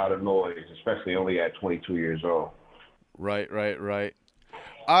a lot of noise, especially only at 22 years old. Right.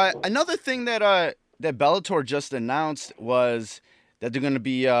 Another thing that Bellator just announced was that they're going to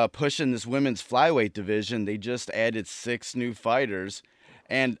be pushing this women's flyweight division. They just added 6 new fighters,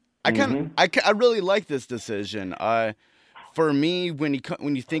 and I really like this decision. For me, when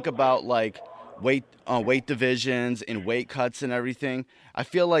you think about like weight divisions and weight cuts and everything, I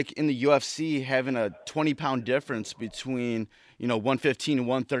feel like in the UFC having a 20-pound difference between 115 and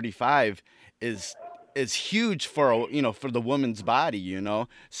 135 is huge for for the woman's body,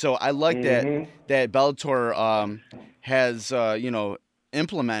 So I like that Bellator has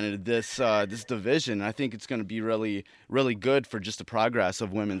implemented this division. I think it's going to be really, really good for just the progress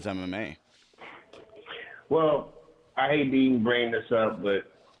of women's MMA. Well, I hate to even bring this up, but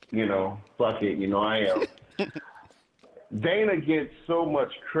fuck it. I am. Dana gets so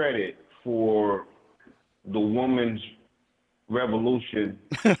much credit for the women's revolution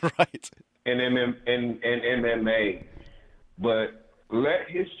Right. in MMA, but let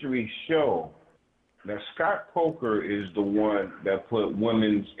history show that Scott Coker is the one that put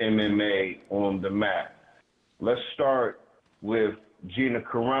women's MMA on the map. Let's start with Gina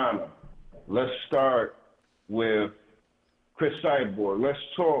Carano. Let's start with Chris Cyborg. Let's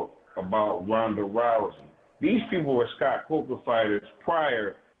talk about Ronda Rousey. These people were Scott Coker fighters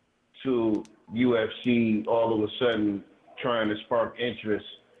prior to UFC all of a sudden trying to spark interest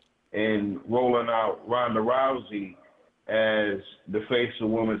in rolling out Ronda Rousey as the face of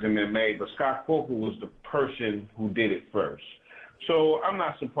women's MMA. But Scott Coker was the person who did it first. So I'm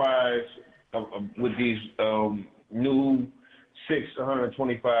not surprised with these new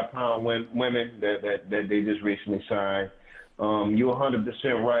 125-pound women that they just recently signed. You're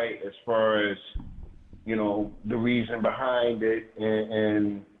 100% right as far as, the reason behind it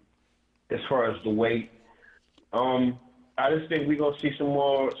and as far as the weight. I just think we're going to see some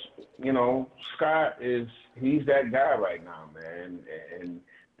more, Scott he's that guy right now, man. And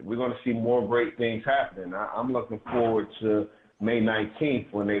we're going to see more great things happening. I'm looking forward to May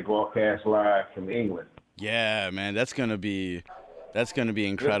 19th when they broadcast live from England. Yeah, man, that's gonna be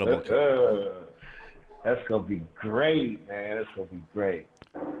incredible. That's gonna be great, man. That's gonna be great.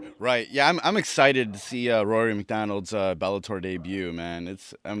 Right. Yeah, I'm excited to see Rory McDonald's Bellator debut, man.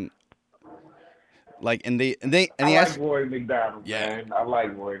 It's like I like Rory McDonald, yeah. Man. I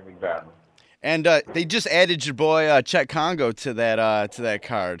like Rory McDonald. And they just added your boy Chet Congo to that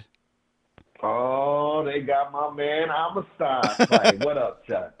card. Oh, they got my man Amistad fight. What up,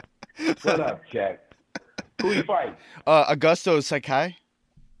 Chet? What up, Chet? Who you fight? Augusto Sakai.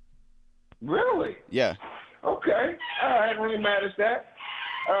 Really? Yeah. Okay. All right. I ain't mad at that.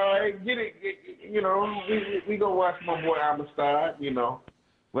 All right. Get it. We gonna watch my boy Amistad. When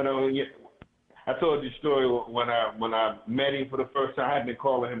I told you the story when I met him for the first time. I had been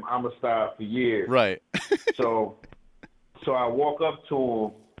calling him Amistad for years. Right. So I walk up to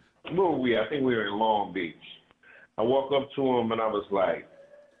him. Where were we? I think we were in Long Beach. I walk up to him and I was like,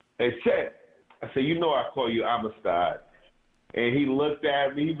 "Hey, Chet." I said, I call you Amistad. And he looked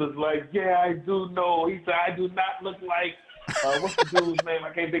at me. He was like, "Yeah, I do know." He said, "I do not look like, what's the dude's name? I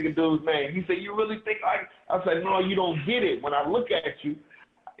can't think of dude's name." He said, "You really think like?" I said, "No, you don't get it. When I look at you,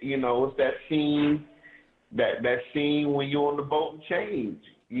 it's that scene, that scene when you're on the boat and change.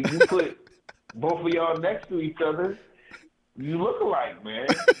 You put both of y'all next to each other. You look alike, man.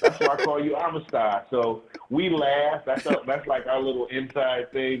 That's why I call you Amistad." So we laugh. That's like our little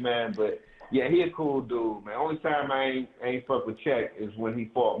inside thing, man. But yeah, he a cool dude, man. Only time I ain't fuck with Chet is when he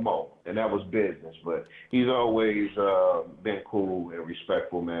fought Mo, and that was business. But he's always been cool and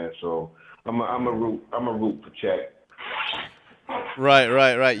respectful, man. So I'm a root for Chet.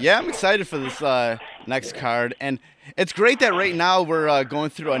 Right. Yeah, I'm excited for this next card, and it's great that right now we're going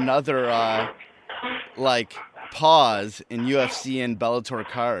through another pause in UFC and Bellator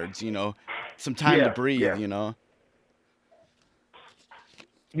cards. Some time to breathe. Yeah.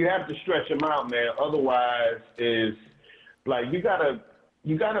 You have to stretch them out, man. Otherwise, is like you gotta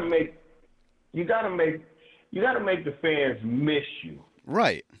make the fans miss you.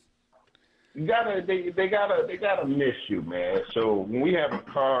 Right. They gotta miss you, man. So when we have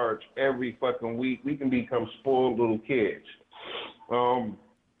cards every fucking week, we can become spoiled little kids.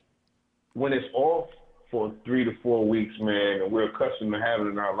 When it's off for 3 to 4 weeks, man, and we're accustomed to having it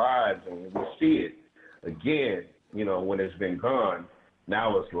in our lives, and we see it again, when it's been gone.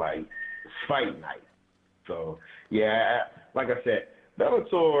 Now it's like it's fight night. So, yeah, like I said,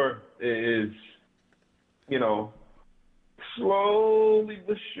 Bellator is, slowly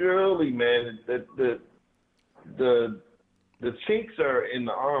but surely, man, the chinks are in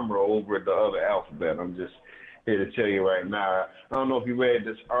the armor over the other alphabet. I'm just here to tell you right now. I don't know if you read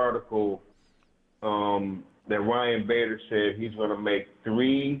this article that Ryan Bader said he's going to make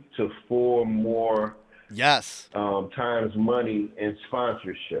 3 to 4 more Yes. Times money in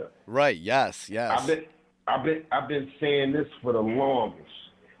sponsorship. Right. Yes. I've been saying this for the longest.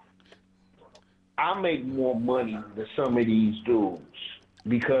 I make more money than some of these dudes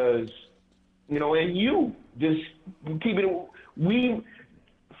because, and you just keep it. We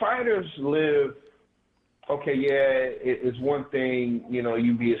fighters live. Okay, yeah, it's one thing,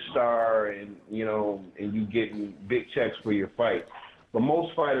 you be a star and and you getting big checks for your fight. But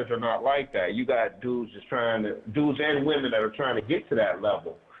most fighters are not like that. You got dudes and women that are trying to get to that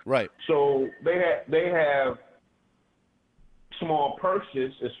level. Right. So they have small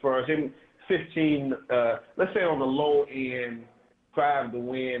purses as far as 15. Let's say on the low end, 5 to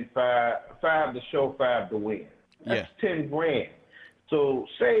win, five to show, 5 to win. That's 10 grand. So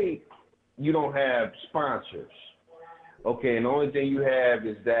say you don't have sponsors, okay, and the only thing you have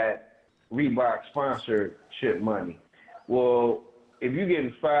is that Reebok sponsorship money. Well, if you're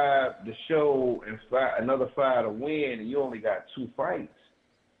getting 5 to show and another 5 to win, and you only got 2 fights,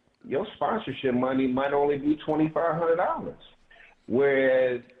 your sponsorship money might only be $2,500.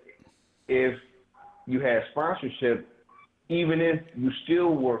 Whereas if you had sponsorship, even if you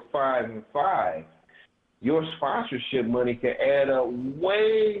still were 5-5, your sponsorship money can add up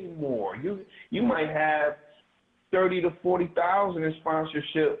way more. You might have $30,000 to $40,000 in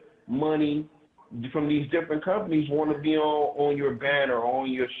sponsorship money from these different companies want to be on your banner, on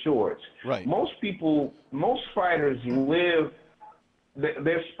your shorts. Right. Most fighters live,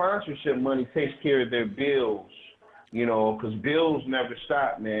 their sponsorship money takes care of their bills, you know, because bills never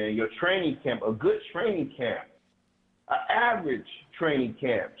stop, man. Your training camp, a good training camp, an average training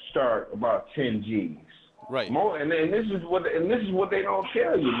camp start about 10 G's. Right. And this is what they don't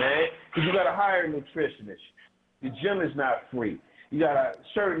tell you, man. Because you got to hire a nutritionist. The gym is not free. You got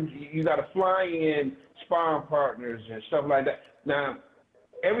to fly in sparring partners and stuff like that. Now,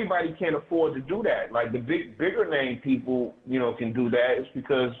 everybody can't afford to do that. Like the bigger name people, you know, can do that. It's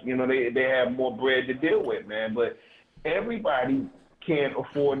because, you know, they have more bread to deal with, man. But everybody can't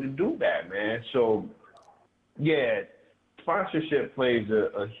afford to do that, man. So, yeah, sponsorship plays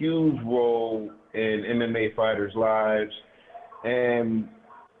a huge role in MMA fighters' lives. And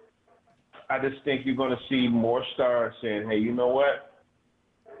I just think you're going to see more stars saying, hey, you know what?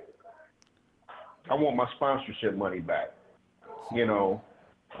 I want my sponsorship money back. You know,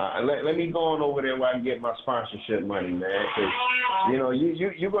 let me go on over there where I can get my sponsorship money, man. Because, you know,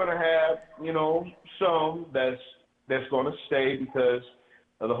 you're going to have, you know, some that's going to stay because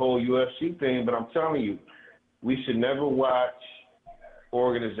of the whole UFC thing. But I'm telling you, we should never watch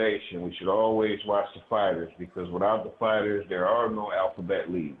organization. We should always watch the fighters, because without the fighters, there are no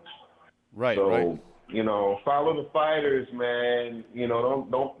alphabet leagues. Right. So, right. you know, follow the fighters, man. You know,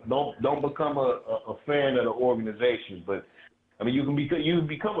 don't become a fan of the organizations. But I mean, you can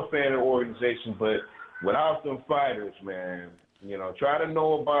become a fan of the organization, but without them fighters, man, you know, try to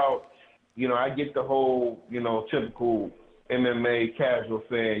know about. You know, I get the whole, you know, typical MMA casual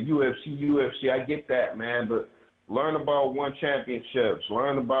fan, UFC. I get that, man. But learn about one championships.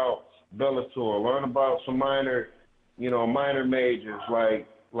 Learn about Bellator. Learn about some minor majors like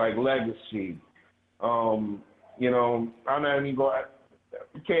Legacy. You know, I'm not even going.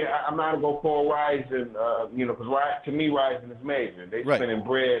 I'm not gonna call Rising. You know, because to me, Rising is major. They spending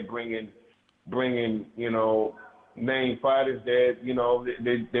bread bringing you know, name fighters that, you know,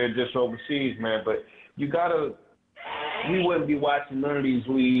 they're just overseas, man. But we wouldn't be watching none of these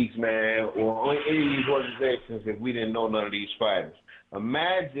leagues, man, or any of these organizations if we didn't know none of these fighters.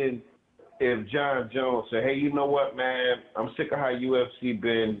 Imagine if John Jones said, hey, you know what, man, I'm sick of how UFC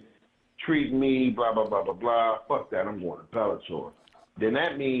been treating me, blah, blah, blah, blah, blah. Fuck that, I'm going to Bellator. Then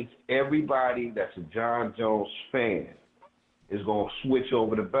that means everybody that's a John Jones fan is going to switch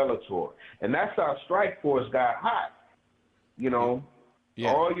over to Bellator. And that's how Strikeforce got hot. You know,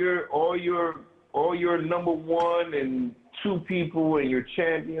 all your number 1 and 2 people and your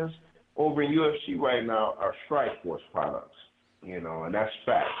champions over in UFC right now are Strikeforce products. You know, and that's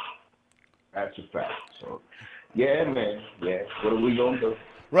fact. That's a fact. So, yeah, man. Yeah, what are we going to do?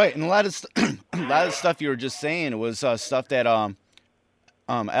 Right, and a lot of stuff you were just saying was stuff that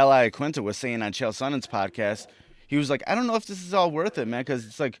L.I. Quinta was saying on Chael Sonnen's podcast. He was like, I don't know if this is all worth it, man, because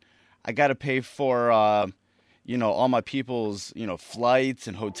it's like I got to pay for, you know, all my people's, you know, flights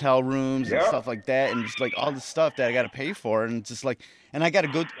and hotel rooms and stuff like that, and just like all the stuff that I got to pay for, and it's just like, and I got to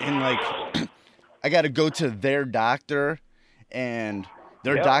go and like, I got to go to their doctor, and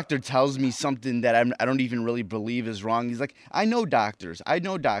their doctor tells me something that I don't even really believe is wrong. He's like, I know doctors. I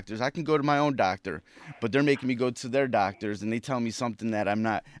can go to my own doctor, but they're making me go to their doctors, and they tell me something that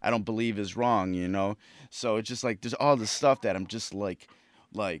I don't believe is wrong, you know? So it's just like, there's all this stuff that I'm just like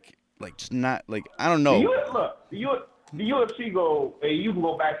just not, like, I don't know. The UFC you can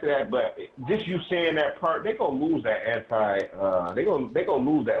go back to that, but just you saying that part, they're going to lose that they're going to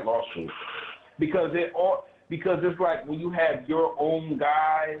lose that lawsuit. Because it's like when you have your own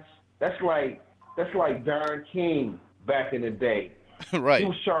guys, that's like Don King back in the day. Right. He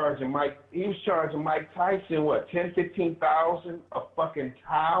was charging Mike Tyson what, $10,000-$15,000 a fucking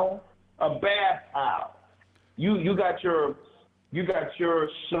towel, a bath towel. You got your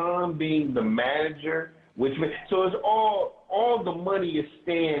son being the manager, so it's all the money is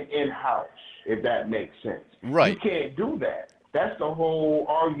staying in house, if that makes sense. Right. You can't do that. That's the whole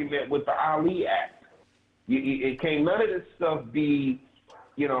argument with the Ali Act. It can't none of this stuff be,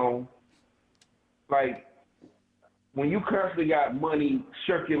 you know, like when you constantly got money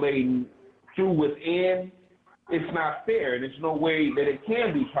circulating through within, it's not fair. There's no way that it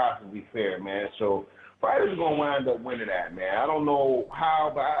can be possibly fair, man. So fighters are gonna wind up winning that, man. I don't know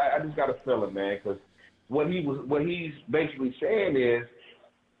how, but I just got a feeling, man, because what he's basically saying is,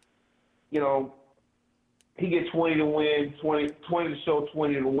 you know, he gets 20 to win, 20 to show,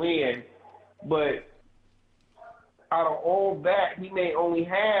 20 to win, but out of all that, he may only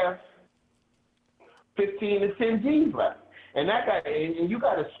have 15 to 10 G's left, and you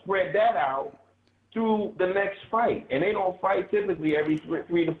got to spread that out through the next fight, and they don't fight typically every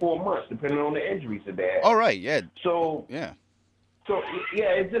 3 to 4 months, depending on the injuries that they have. All right, yeah. So yeah. So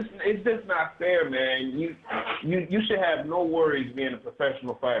yeah, it's just not fair, man. You should have no worries being a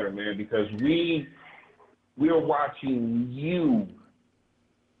professional fighter, man, because we are watching you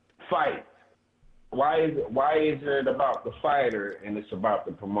fight. Why isn't it about the fighter and it's about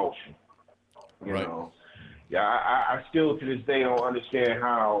the promotion? You know? Yeah, I still to this day don't understand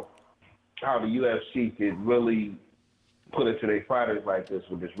how the UFC could really put it to their fighters like this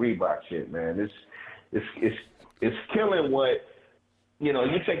with this Reebok shit, man. It's killing what, you know,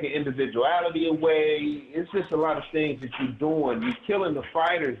 you take the individuality away. It's just a lot of things that you're doing. You're killing the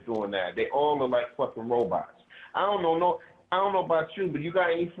fighters doing that. They all are like fucking robots. I don't know about you, but you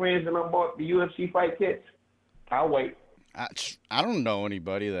got any friends that bought the UFC fight kits? I'll wait. I don't know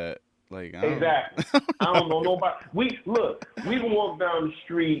anybody that like. Exactly. I don't know nobody. We can walk down the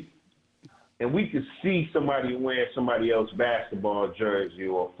street and we could see somebody wearing somebody else's basketball jersey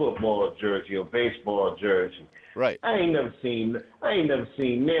or football jersey or baseball jersey. Right. I ain't never seen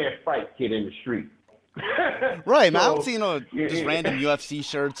their fight kit in the street. Right, man. I don't see just random UFC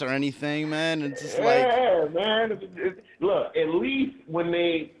shirts or anything, man. It's just like, yeah, man. Look, at least when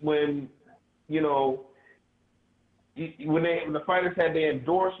the fighters had their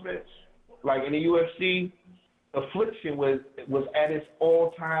endorsements, like in the UFC, Affliction was at its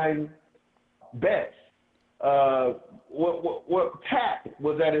all-time best. What Tap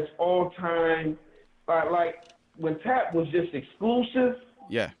was at its all-time, like when Tap was just exclusive.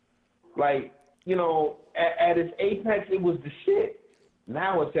 Yeah. Like, you know, at its apex, it was the shit.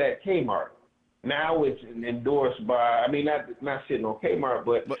 Now it's at Kmart. Now it's endorsed by, I mean, not sitting on Kmart,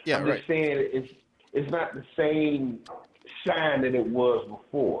 but yeah, I'm just saying it's not the same shine that it was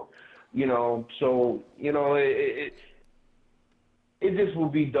before. You know, so, you know, it just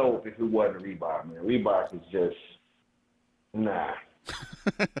would be dope if it wasn't Reebok, man. Reebok is just, nah.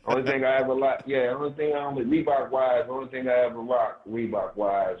 Only thing I ever rocked Reebok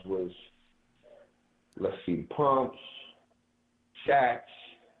wise was, let's see, Pumps, Shaqs,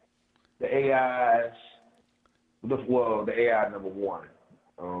 the AIs, the AI number one.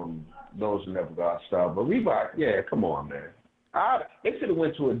 Those never got stopped. But Reebok, yeah, come on, man. They should have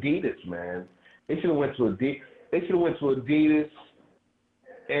went to Adidas, man. They should have went to Adidas,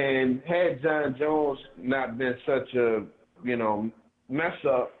 and had John Jones not been such a, you know, mess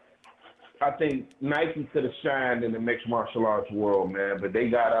up, I think Nike could have shined in the mixed martial arts world, man. But they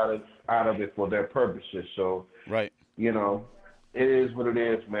got out of it for their purposes. So, right, you know, it is what it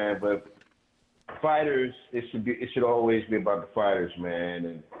is, man. But fighters, it should always be about the fighters, man.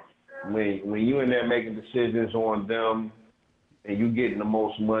 And when you in there making decisions on them, and you getting the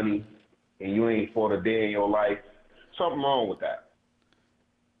most money, and you ain't fought a day in your life, something wrong with that.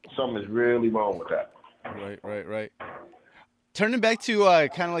 Something is really wrong with that. Right. Turning back to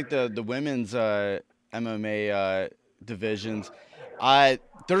kind of like the women's MMA divisions,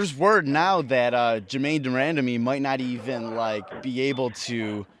 there's word now that Jermaine Durandamy might not even like be able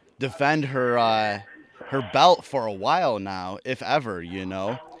to defend her belt for a while now, if ever. You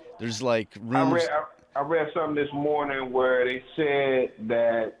know, there's like rumors. I read something this morning where they said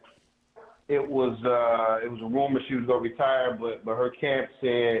that it was a rumor she was gonna retire, but her camp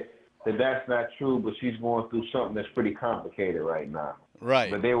said that that's not true, but she's going through something that's pretty complicated right now. Right.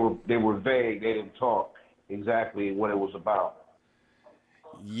 But they were vague. They didn't talk exactly what it was about.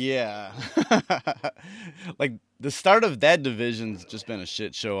 Yeah. Like the start of that division's just been a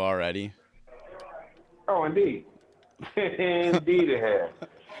shit show already. Oh, indeed. Indeed it has.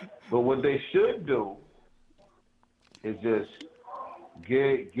 But what they should do is just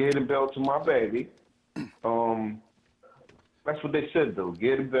get a belt to my baby. That's what they should do.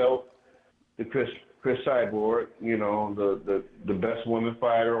 Get a belt to Chris Cyborg, you know, the best woman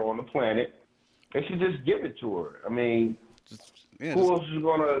fighter on the planet. They should just give it to her. I mean, who else is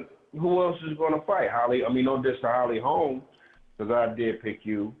gonna fight? Holly? I mean, no diss to Holly Holm, because I did pick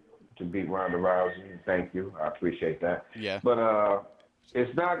you to beat Ronda Rousey. Thank you. I appreciate that. Yeah. But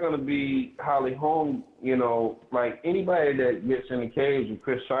it's not going to be Holly Holm, you know, like anybody that gets in the cage with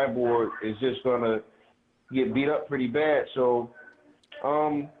Chris Cyborg is just going to get beat up pretty bad. So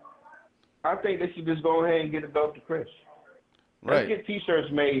I think they should just go ahead and get the belt to Chris. Right. Let's get T-shirts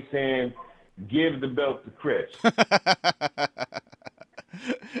made saying, "Give the belt to Chris."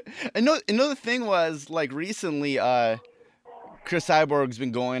 Another thing was, like, recently, Chris Cyborg's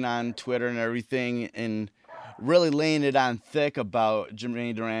been going on Twitter and everything and really laying it on thick about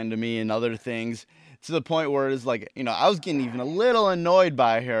Jermaine Durand to me and other things, to the point where it's like, you know, I was getting even a little annoyed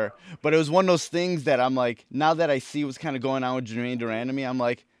by her, but it was one of those things that I'm like, now that I see what's kind of going on with Jermaine Durand to me, I'm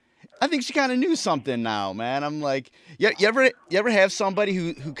like, I think she kind of knew something now, man. I'm like, you ever have somebody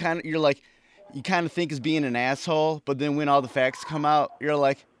who kind of, you're like, you kind of think is being an asshole, but then when all the facts come out, you're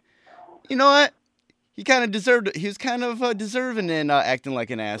like, you know what? He kind of deserved it. He was kind of deserving in acting like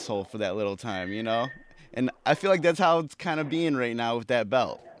an asshole for that little time, you know? And I feel like that's how it's kind of being right now with that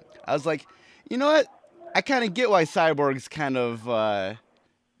belt. I was like, you know what? I kind of get why Cyborg's kind of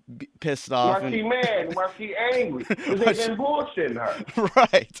pissed off. Why she mad? Why she angry? Because they've been bullshitting her.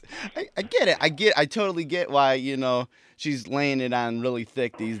 Right. I get it. I totally get why, you know, she's laying it on really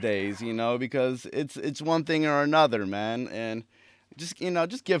thick these days, you know, because it's one thing or another, man. And just, you know,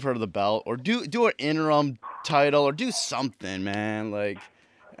 just give her the belt or do an interim title or do something, man. Like,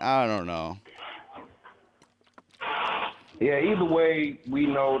 I don't know. Yeah, either way, we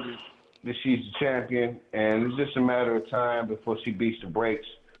know that she's the champion, and it's just a matter of time before she beats the brakes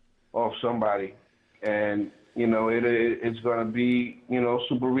off somebody. And, you know, it's going to be, you know,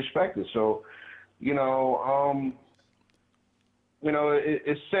 super respected. So, you know,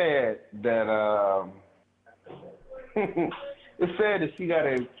 it's sad that it's sad that she got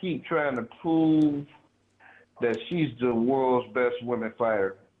to keep trying to prove that she's the world's best women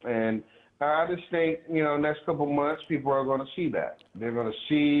fighter. And I just think, you know, next couple months, people are going to see that. They're going to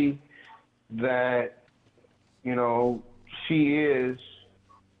see that, you know, she is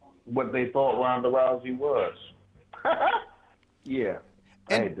what they thought Ronda Rousey was. Yeah.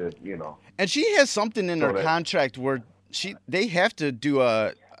 I hate to, you know. And she has something in her contract where they have to do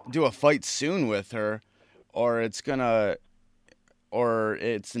a fight soon with her, or it's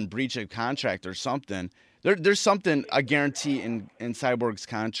in breach of contract or something. There's something, a guarantee in Cyborg's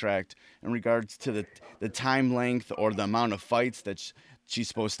contract in regards to the time length or the amount of fights that she's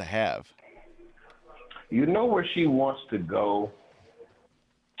supposed to have. You know where she wants to go?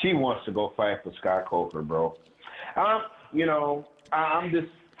 She wants to go fight for Scott Coker, bro. You know, I'm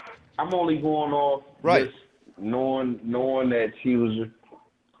only going off just knowing that she was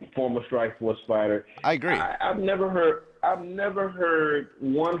a former Strikeforce fighter. I agree. I've never heard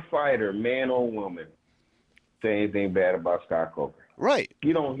one fighter, man or woman, say anything bad about Scott Coker. Right.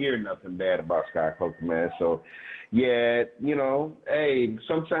 You don't hear nothing bad about Scott Coker, man. So, yeah, you know, hey,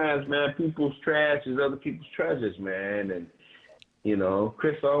 sometimes, man, people's trash is other people's treasures, man. And, you know,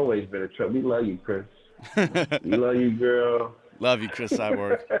 Chris always been a treasure. We love you, Chris. We love you, girl. Love you, Chris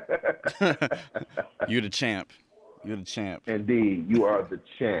Cyborg. You the champ. You're the champ. Indeed, you are the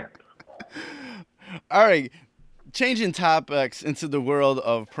champ. All right, changing topics into the world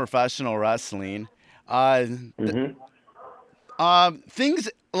of professional wrestling. Things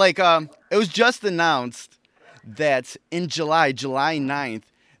like it was just announced that in July 9th,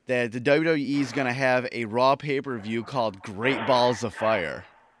 that the WWE is going to have a Raw pay-per-view called Great Balls of Fire.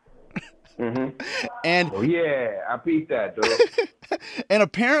 And yeah, I beat that, dude. And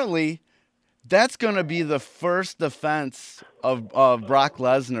apparently, that's going to be the first defense of Brock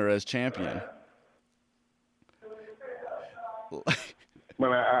Lesnar as champion. You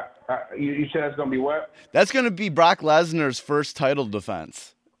said it's going to be what? That's going to be Brock Lesnar's first title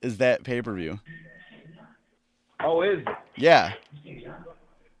defense, is that pay-per-view. Oh, is it? Yeah.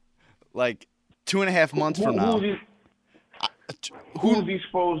 Like 2.5 months from now. Who's he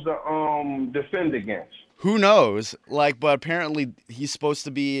supposed to defend against? Who knows? Like, but apparently he's supposed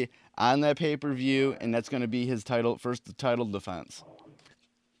to be on that pay-per-view, and that's going to be his first title defense.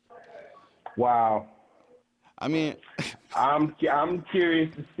 Wow. I mean, I'm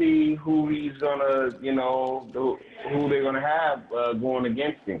curious to see who he's gonna, you know, who they're gonna have going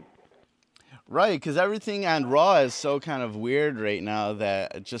against him. Right, because everything on Raw is so kind of weird right now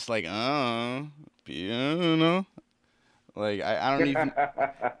that it's just like, you know, like I don't even,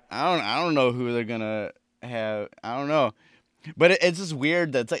 I don't know who they're gonna have. I don't know, but it's just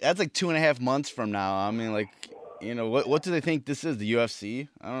weird that's like 2.5 months from now. I mean, like, you know, what do they think this is? The UFC?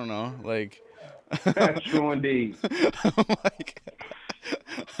 I don't know, like. That's true indeed.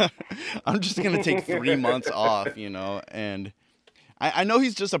 I'm just gonna take 3 months off, you know, and I know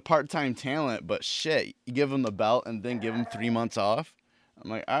he's just a part-time talent, but shit, you give him the belt and then give him 3 months off. I'm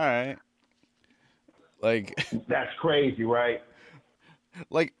like, all right. Like That's crazy, right?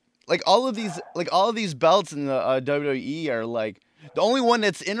 like all of these belts in the WWE are like the only one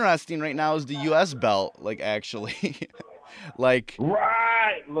that's interesting right now is the US belt, like actually. Like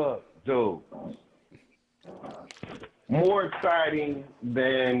Right. Look, dude. More exciting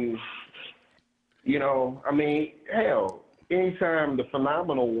than, I mean, hell, anytime the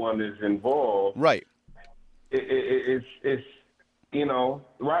Phenomenal One is involved, right. It's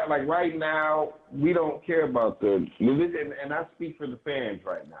right, like right now, we don't care about and I speak for the fans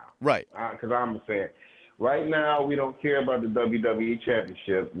right now. Right. Because I'm a fan. Right now, we don't care about the WWE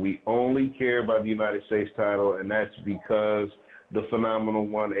Championship. We only care about the United States title, and that's because the Phenomenal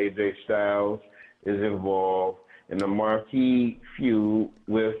One, AJ Styles, is involved in the marquee feud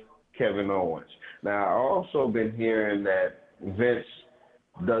with Kevin Owens. Now, I've also been hearing that Vince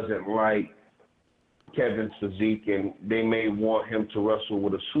doesn't like Kevin's physique, and they may want him to wrestle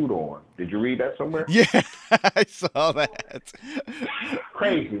with a suit on. Did you read that somewhere? Yeah, I saw that.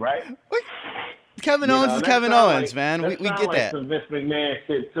 Crazy, right? Kevin Owens is Kevin Owens, like, man. We get like that. Some Vince McMahon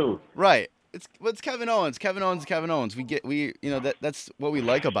shit too. Right. It's Kevin Owens. Kevin Owens is Kevin Owens. That's what we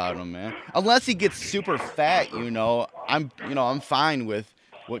like about him, man. Unless he gets super fat, I'm fine with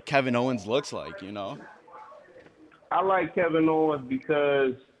what Kevin Owens looks like, I like Kevin Owens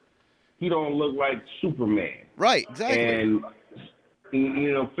because he don't look like Superman. Right, exactly. And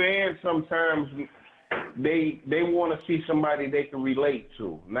fans sometimes they want to see somebody they can relate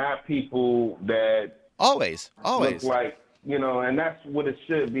to, not people that always look like, and that's what it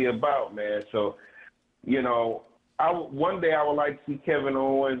should be about, man. So, one day I would like to see Kevin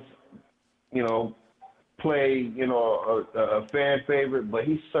Owens, play, a fan favorite, but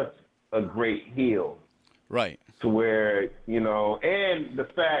he's such a great heel. Right. To where, and the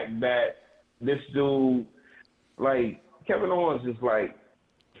fact that this dude, like, Kevin Owens is like,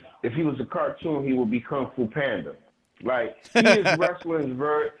 if he was a cartoon, he would be Kung Fu Panda. Like, he is wrestling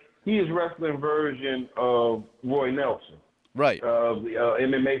version of Roy Nelson. Right.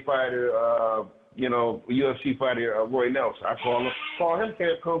 MMA fighter, UFC fighter Roy Nelson. I call him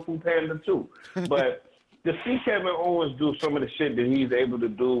Kung Fu Panda too. But to see Kevin Owens do some of the shit that he's able to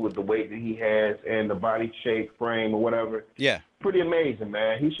do with the weight that he has and the body shape, frame, or whatever, yeah, pretty amazing,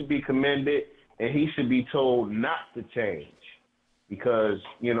 man. He should be commended, and he should be told not to change because,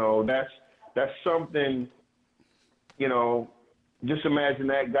 that's something, just imagine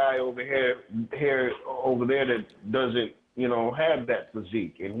that guy over there that doesn't, have that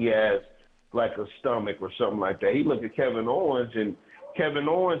physique, and he has like a stomach or something like that. He look at Kevin Owens, and Kevin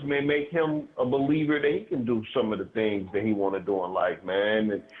Owens may make him a believer that he can do some of the things that he want to do in life,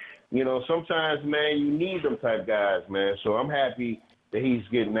 man. And, sometimes, man, you need them type guys, man. So I'm happy that he's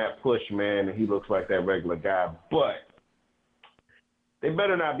getting that push, man, and he looks like that regular guy. But they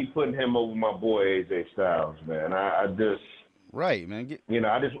better not be putting him over my boy AJ Styles, man. I just... Right, man.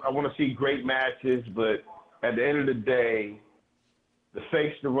 I want to see great matches, but at the end of the day, the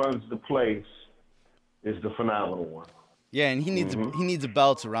face that runs the place is the Phenomenal One. Yeah, and he needs a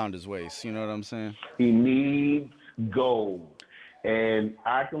belt around his waist. You know what I'm saying? He needs gold. And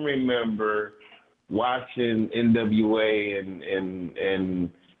I can remember watching NWA and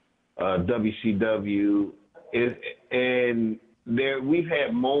WCW, and we've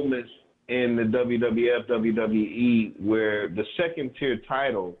had moments in the WWF, WWE where the second tier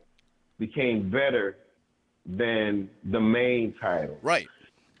title became better than the main title. Right.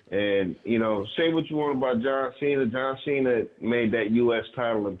 And, say what you want about John Cena. John Cena made that U.S.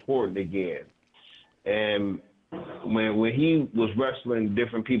 title important again. And when he was wrestling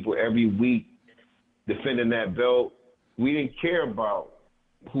different people every week, defending that belt, we didn't care about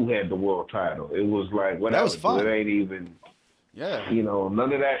who had the world title. It was like, whatever. That was fun. It ain't even,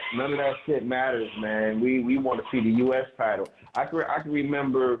 none of that shit matters, man. We want to see the U.S. title. I can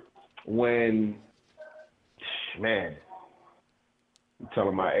remember when, man, I'm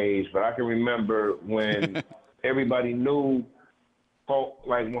telling my age, but I can remember when everybody knew,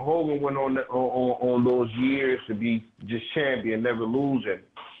 like when Hogan went on those years to be just champion, never losing.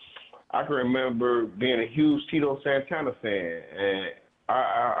 I can remember being a huge Tito Santana fan, and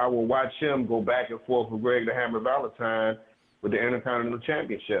I would watch him go back and forth with Greg the Hammer Valentine with the Intercontinental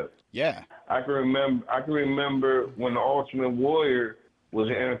Championship. Yeah. I can remember when the Ultimate Warrior was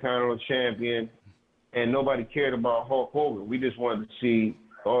an Intercontinental Champion, and nobody cared about Hulk Hogan. We just wanted to see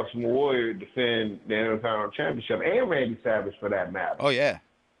the Ultimate Warrior defend the Intercontinental Championship, and Randy Savage for that matter. Oh, yeah.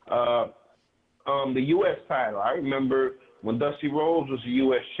 The U.S. title. I remember when Dusty Rhodes was the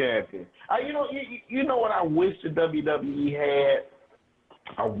U.S. champion. You know what I wish the WWE had?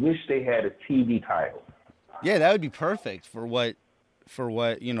 I wish they had a TV title. Yeah, that would be perfect for what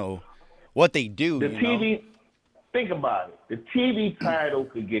what they do. The TV, think about it. The TV title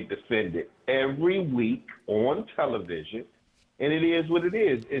could get defended every week on television, and it is what it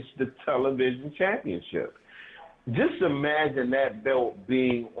is. It's the television championship. Just imagine that belt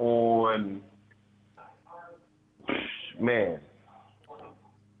being on, man.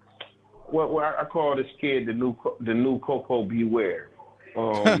 What I call this kid the new Coco Beware.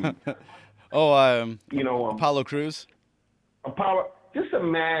 Apollo Crews. Just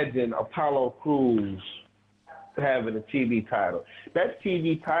imagine Apollo Crews having a TV title. That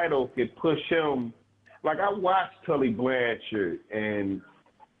TV title could push him. Like, I watched Tully Blanchard and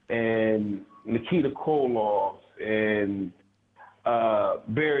Nikita Koloff and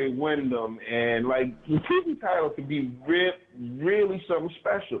Barry Windham, and like the TV title could be really something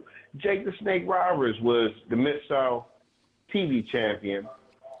special. Jake the Snake Roberts was the Mid-South TV champion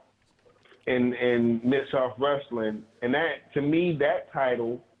in Mid-South Wrestling, and that, to me, that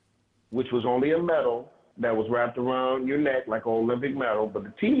title, which was only a medal that was wrapped around your neck like an Olympic medal, but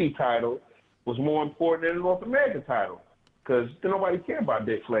the TV title was more important than the North American title, because nobody cared about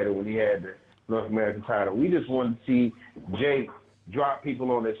Dick Slater when he had the North American title. We just wanted to see Jake drop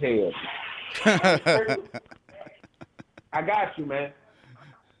people on his head. I got you, man.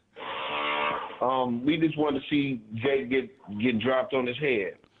 We just wanted to see Jake get dropped on his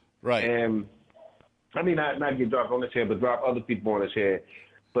head. Right. And I mean, not get dropped on his head, but drop other people on his head.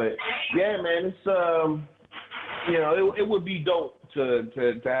 But yeah, man, it's it would be dope to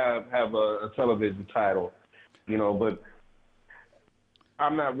have a television title, but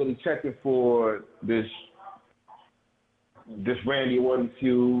I'm not really checking for this Randy Orton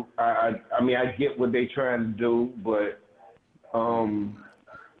feud. I mean, I get what they trying to do, but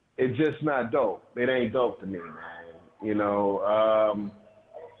it's just not dope. It ain't dope to me, man.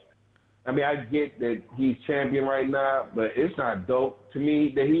 I mean, I get that he's champion right now, but it's not dope to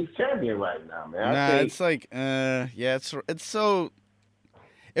me that he's champion right now, man. It's like, it's so.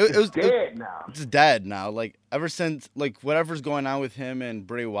 It's dead now. It's dead now. Like, ever since, like, whatever's going on with him and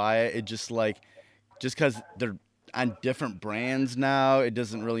Bray Wyatt, it just because they're on different brands now, it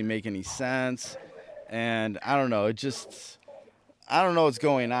doesn't really make any sense. And I don't know. I don't know what's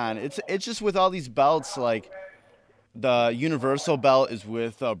going on. It's just with all these belts, like, the Universal belt is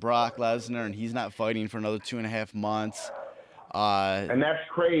with Brock Lesnar, and he's not fighting for another 2.5 months. And that's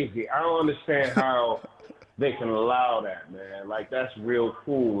crazy. I don't understand how they can allow that, man. Like, that's real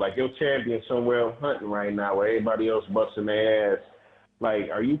cool. Like, your champion somewhere hunting right now where everybody else busting their ass. Like,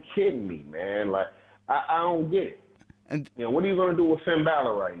 are you kidding me, man? Like, I don't get it. And what are you going to do with Finn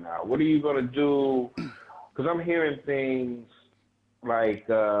Balor right now? What are you going to do? Because I'm hearing things like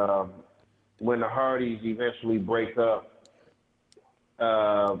when the Hardys eventually break up,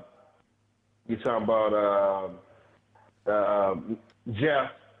 you're talking about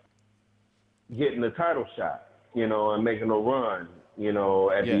Jeff getting the title shot, and making a run,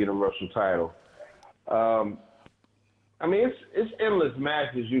 at the Universal title. I mean, it's endless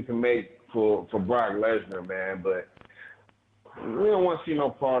matches you can make for Brock Lesnar, man, but we don't want to see no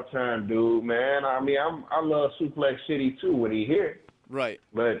part-time dude, man. I mean, I love Suplex City too when he here. Right.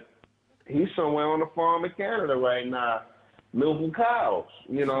 But he's somewhere on the farm in Canada right now, milking cows.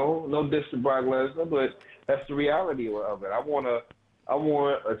 No diss to Brock Lesnar, but that's the reality of it. I want a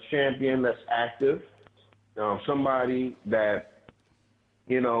champion that's active, somebody that,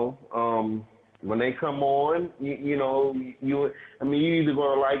 when they come on, you're either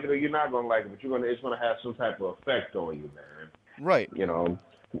gonna like it or you're not gonna like it, but it's gonna have some type of effect on you, man. Right.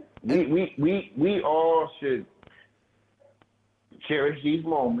 We all should cherish these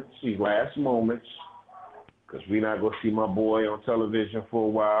moments, these last moments, because we're not going to see my boy on television for a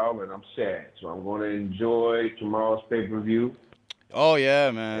while, and I'm sad. So I'm going to enjoy tomorrow's pay-per-view. Oh,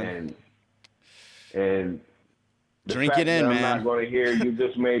 yeah, man. And drink it in, man. I'm not going to hear you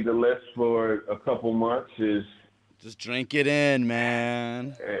just made the list for a couple months is... Just drink it in,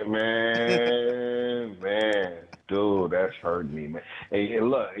 man. Hey, man. Dude, that's hurting me, man. And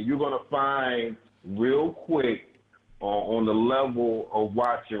look, you're going to find real quick on the level of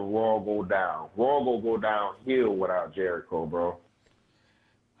watching Raw go down. Raw will go downhill without Jericho, bro.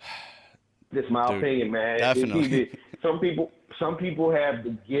 This is my opinion, man. Definitely. Some people have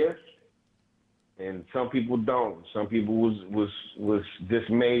the gift, and some people don't. Some people was just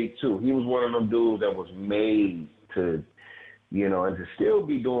made too. He was one of them dudes that was made to, and to still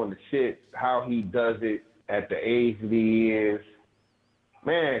be doing the shit how he does it at the age that he is.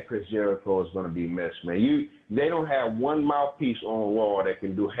 Man, Chris Jericho is going to be missed, man. They don't have one mouthpiece on Raw that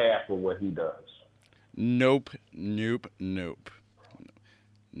can do half of what he does. Nope.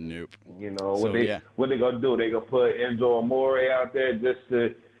 Nope. You know So, what they gonna do? They gonna put Enzo Amore out there just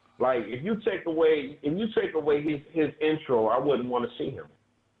to, like, if you take away his intro, I wouldn't want to see him.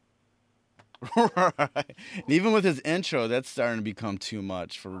 Right. And even with his intro, that's starting to become too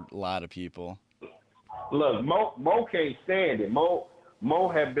much for a lot of people. Look, Mo can't stand it. Mo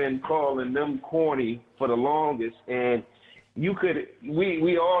have been calling them corny for the longest, and you could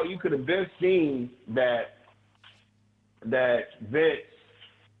have been seen that Vince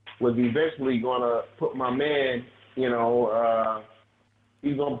was eventually gonna put my man, he's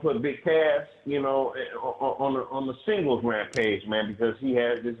gonna put Big Cass, on the singles rampage, man, because he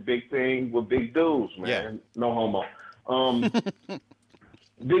has this big thing with big dudes, man. Yeah. No homo.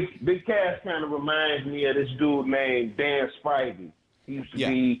 Big Cass kind of reminds me of this dude named Dan Spivey. He used to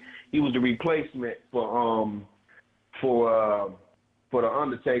be, he was the replacement for the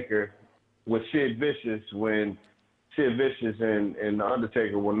Undertaker with Sid Vicious when Sid Vicious and the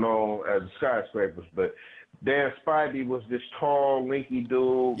Undertaker were known as the Skyscrapers. But Dan Spivey was this tall, lanky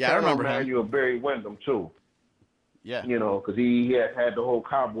dude. Yeah, I remember him. You of Barry Windham too. Yeah. Because he had the whole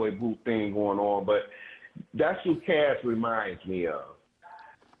cowboy boot thing going on. But that's who Cass reminds me of.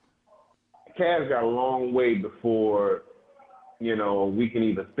 Cass got a long way before, we can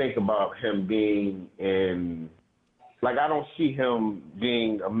even think about him being in. Like, I don't see him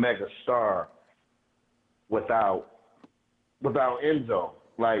being a mega star without Enzo.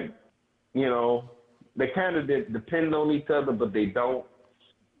 Like, they kind of depend on each other, but they don't.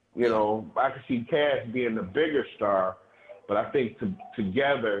 I could see Cass being the bigger star, but I think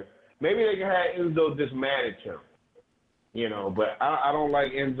together, maybe they can have Enzo just manage him. But I don't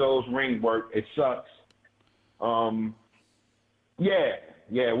like Enzo's ring work. It sucks. We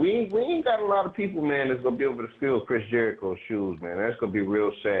ain't got a lot of people, man, that's gonna be able to fill Chris Jericho's shoes, man. That's gonna be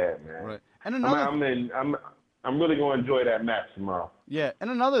real sad, man. Right. And another, I'm really gonna enjoy that match tomorrow. Yeah, and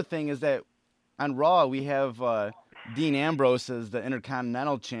another thing is that on Raw we have Dean Ambrose as the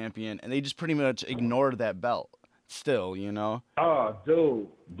Intercontinental Champion, and they just pretty much ignored that belt. Still, Oh, dude,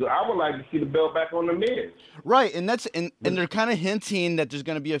 I would like to see the belt back on the Miz. Right, and they're kind of hinting that there's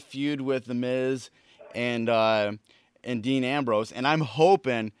going to be a feud with the Miz and Dean Ambrose, and I'm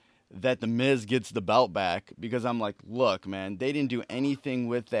hoping that the Miz gets the belt back, because I'm like, look, man, they didn't do anything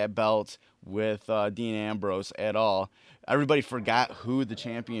with that belt with Dean Ambrose at all. Everybody forgot who the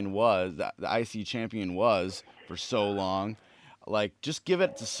champion was, the IC champion was, for so long. Like, just give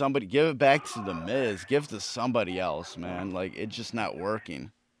it to somebody. Give it back to the Miz. Give it to somebody else, man. Like, it's just not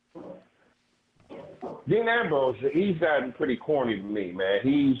working. Dean Ambrose, he's gotten pretty corny to me, man.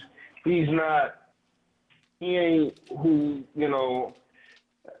 He ain't who,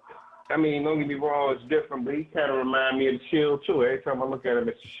 I mean, don't get me wrong, it's different, but he kind of reminds me of the Shield, too. Every time I look at him,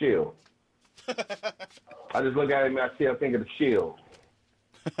 it's the Shield. I just look at him and I think of the Shield.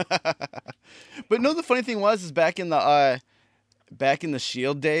 But no, the funny thing is back in the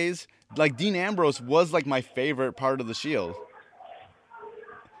Shield days, like, Dean Ambrose was like my favorite part of the Shield.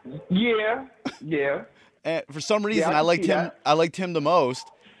 Yeah. And for some reason, I liked him. I liked him the most.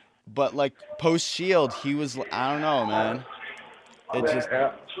 But like post Shield, he was, I don't know, man. It just.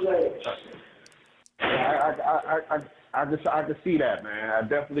 I can see that, man. I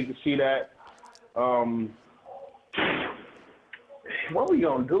definitely can see that. What we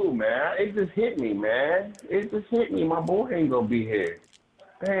gonna do, man? It just hit me, man. My boy ain't gonna be here.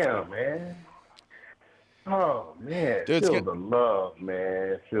 Damn, man. Oh man, dude, feel the love,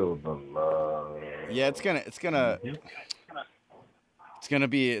 man. Feel the love. Yeah, it's gonna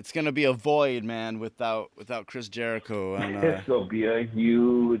be a void, man, without Chris Jericho. And, it's gonna be a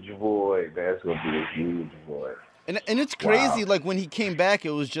huge void, man. It's gonna be a huge void. And it's crazy, like, when he came back, it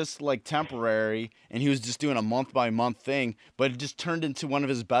was just, like, temporary, and he was just doing a month-by-month thing, but it just turned into one of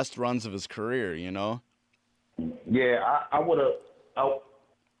his best runs of his career, Yeah, I would have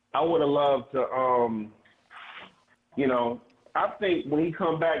loved to, I think when he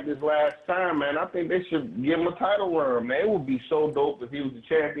come back this last time, man, I think they should give him a title run, man. It would be so dope if he was the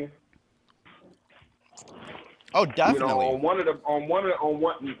champion. Oh, definitely.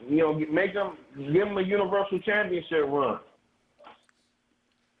 Give him a Universal Championship run.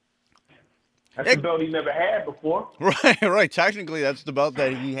 That's the belt he never had before. Right. Technically, that's the belt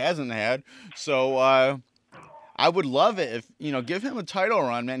that he hasn't had. So I would love it if, give him a title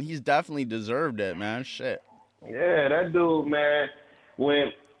run, man. He's definitely deserved it, man. Shit. Yeah, that dude, man.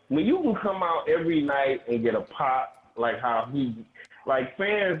 When you can come out every night and get a pop, like how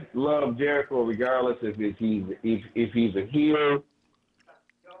fans love Jericho regardless if he's a heel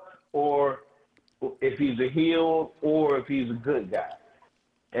or if he's a good guy.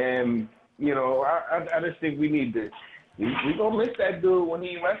 And I just think we need to We gonna miss that dude when he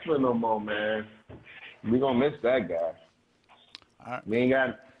ain't wrestling no more, man. We gonna miss that guy. We ain't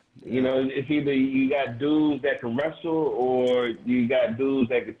got, it's either you got dudes that can wrestle or you got dudes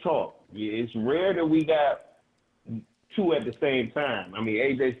that can talk. It's rare that we got two at the same time. I mean,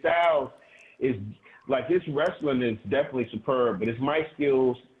 AJ Styles is like, his wrestling is definitely superb, but his mic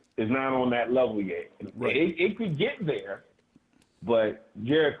skills is not on that level yet. Right. It could get there, but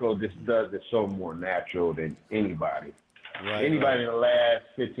Jericho just does it so more natural than anybody. Right, anybody in the last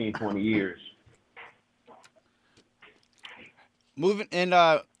 15, 20 years. Moving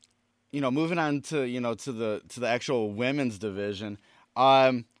on to to the actual women's division.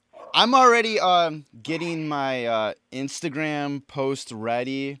 I'm already getting my Instagram post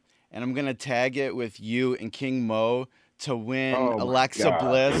ready, and I'm gonna tag it with you and King Mo to win. Alexa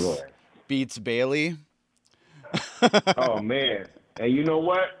Bliss beats Bayley. Oh man! And you know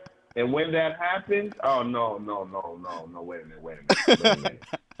what? And when that happens, no, wait a minute.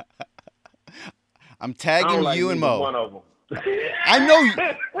 I'm tagging you and Mo. One of them.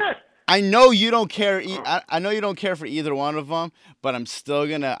 I know you don't care. I know you don't care for either one of them, but I'm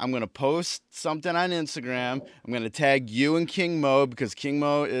gonna post something on Instagram. I'm gonna tag you and King Mo because King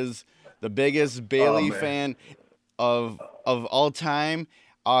Mo is the biggest Bayley fan of all time.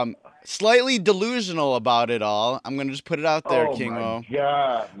 Slightly delusional about it all. I'm gonna just put it out there, King Mo. Oh my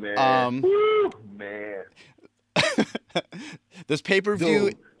God, man! Woo, man. This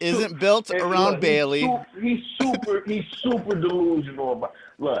pay-per-view isn't built around Bayley. He's super delusional about.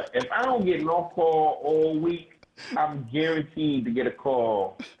 Look, if I don't get no call all week, I'm guaranteed to get a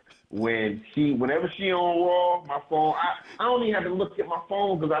call whenever she on Raw. My phone, I don't even have to look at my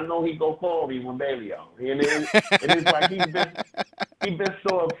phone because I know he go call me when Bayley on. And it's like he's been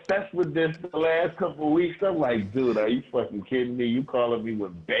so obsessed with this the last couple of weeks. I'm like, dude, are you fucking kidding me? You calling me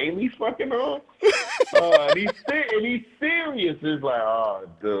when Bayley's fucking on? And he's serious. It's like, oh,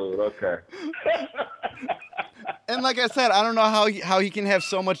 dude, okay. And like I said, I don't know how he can have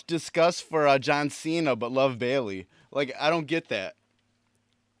so much disgust for John Cena but love Bayley. Like, I don't get that.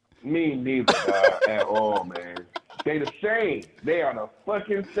 Me neither, at all, man. They the same. They are the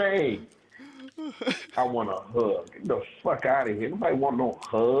fucking same. I want a hug. Get the fuck out of here. Nobody want no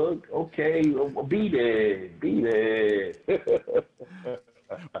hug. Okay, beat it.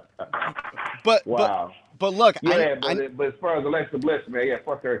 But wow. But look, but as far as Alexa Bliss, man, yeah,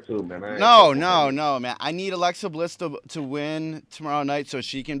 fuck her too, man. No, man. I need Alexa Bliss to win tomorrow night so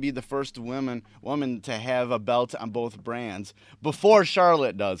she can be the first woman to have a belt on both brands before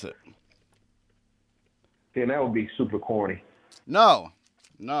Charlotte does it. Then that would be super corny. No.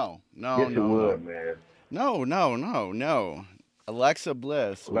 Yes, it would, man. No. Alexa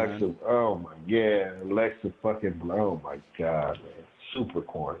Bliss. Alexa, man. Oh my, yeah, Alexa fucking Bliss. Oh my God, man. Super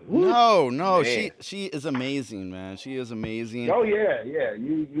corny. No, man. she is amazing, man. She is amazing. Oh yeah.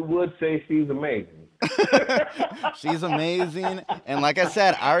 You would say she's amazing. She's amazing, and like I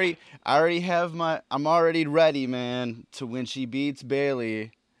said, I already have I'm already ready, man, to when she beats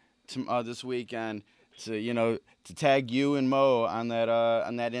Bayley this weekend to tag you and Mo on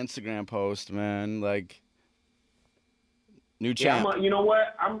that Instagram post, man. Like, new champ. Yeah, you know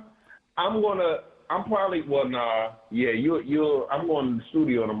what? I'm probably, I'm going to the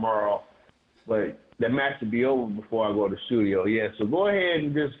studio tomorrow, but that match will be over before I go to the studio. Yeah, so go ahead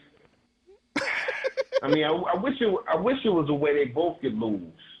and just. I mean, I wish it was a way they both could lose.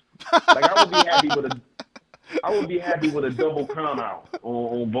 Like, I would be happy with a double count out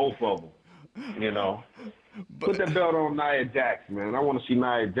on both of them. Put that belt on Nia Jax, man. I want to see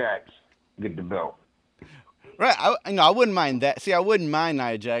Nia Jax get the belt. Right, I wouldn't mind that. See, I wouldn't mind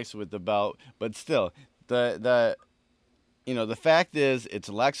Nia Jax with the belt, but still, the fact is, it's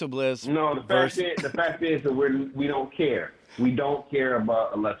Alexa Bliss. No, the fact is that we don't care. We don't care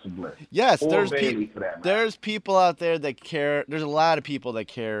about Alexa Bliss. Yes, there's people out there that care. There's a lot of people that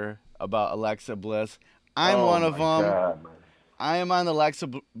care about Alexa Bliss. I'm one of them. God, I am on the Alexa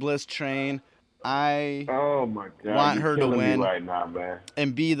Bliss train. Oh my God, want her to win right now, man,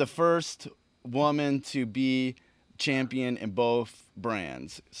 and be the first woman to be champion in both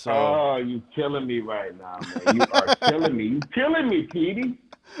brands. So, you killing me right now, man. You are killing me. You killing me, Petey.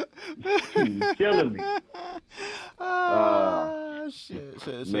 You killing me. Shit.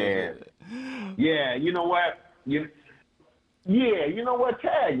 Yeah, you know what? You know what?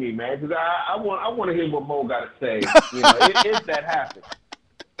 Tag me, man, because I want to hear what Mo got to say. If that happens.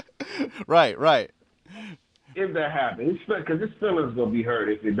 Right. If that happens, because his feelings gonna be hurt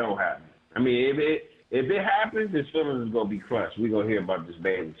if it don't happen. I mean, if it happens, his feelings is gonna be crushed. We gonna hear about this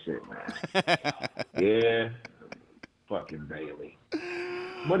Bayley shit, man. Yeah, fucking Bayley.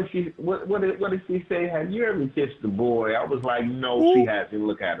 What did she say? Have you ever kissed a boy? I was like, no, she hasn't.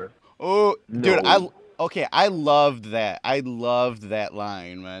 Look at her. Oh, dude, No. I loved that. I loved that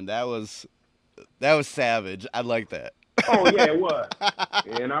line, man. That was savage. I like that. Oh yeah, it was.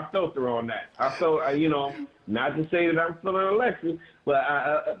 And I felt her on that. I felt, not to say that I'm feeling Alexis, but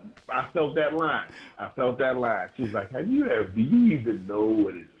I felt that line. I felt that line. She was like, do you even know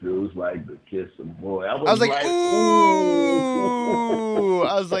what it feels like to kiss a boy? I was like, ooh.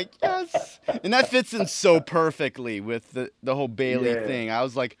 I was like, yes. And that fits in so perfectly with the whole Bailey thing. I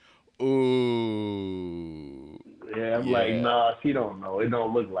was like, ooh. Yeah, I'm like, nah, she don't know. It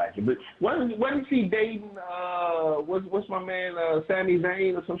don't look like it. But wasn't she dating, what's my man, Sami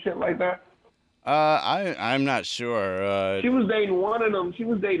Zayn or some shit like that? I'm not sure. She was dating one of them. She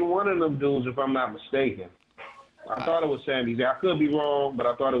was dating one of them dudes, if I'm not mistaken. I thought it was Sami Zayn. I could be wrong, but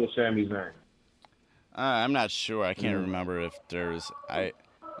I thought it was Sami Zayn. I'm not sure. I can't remember if there's.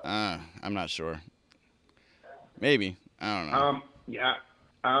 I'm not sure. Maybe. I don't know. Yeah.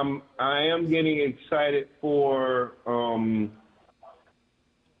 I am getting excited for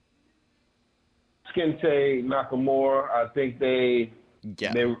Kente Nakamura. I think they're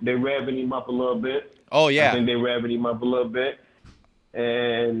revving him up a little bit. Oh yeah. I think they're revving him up a little bit,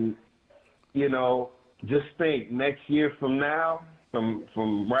 and just think next year from now,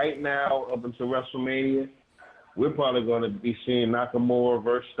 from right now up until WrestleMania, we're probably going to be seeing Nakamura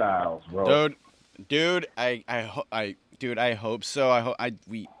versus Styles, bro. Dude, I hope so.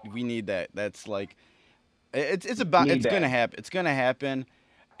 We need that. That's like, it's gonna happen. It's gonna happen,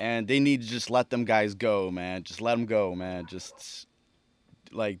 and they need to just let them guys go, man. Just let them go, man. Just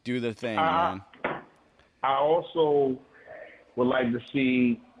like do their thing, man. I also would like to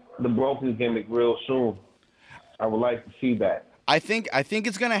see the Broken gimmick real soon. I would like to see that. I think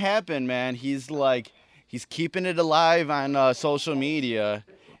it's gonna happen, man. He's keeping it alive on social media,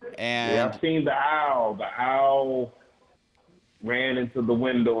 and yeah, I've seen the owl. The owl ran into the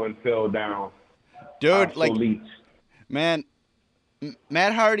window and fell down. Dude, man,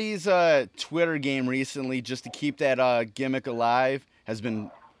 Matt Hardy's Twitter game recently, just to keep that gimmick alive, has been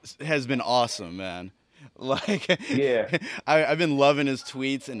awesome, man. Like, yeah, I've been loving his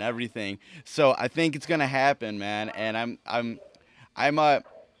tweets and everything. So I think it's gonna happen, man. And I'm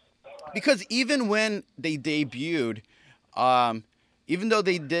because even when they debuted, even though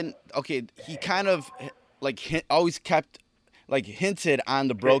they didn't, he kind of always kept hinted on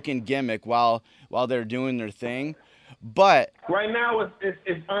the broken gimmick while they're doing their thing, but right now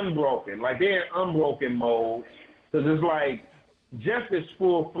it's unbroken. Like they're in unbroken mode because it's like Jeff is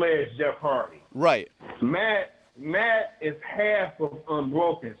full-fledged Jeff Hardy. Right. Matt is half of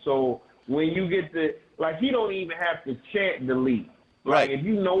unbroken. So when you get he don't even have to chant delete. Like if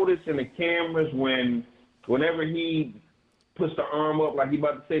you notice in the cameras whenever he puts the arm up like he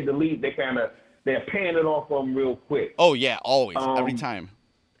about to say delete, they're panning it off of him real quick. Oh yeah, always, every time.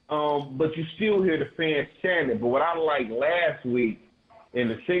 But you still hear the fans chanting. But what I liked last week in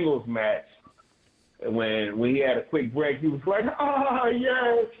the singles match, when he had a quick break, he was like, "Oh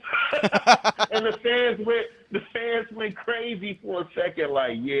yes," and the fans went crazy for a second,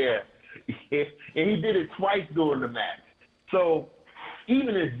 like yeah. And he did it twice during the match. So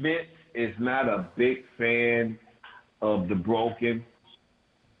even if Vince is not a big fan of the broken,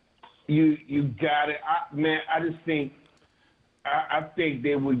 you got it, man. I just think I think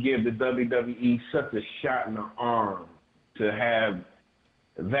they would give the WWE such a shot in the arm to have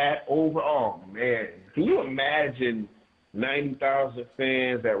that overall. Man, can you imagine 90,000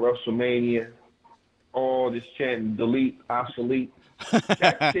 fans at WrestleMania, all just chanting delete, obsolete?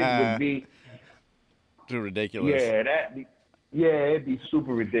 That shit would be too ridiculous. Yeah, it'd be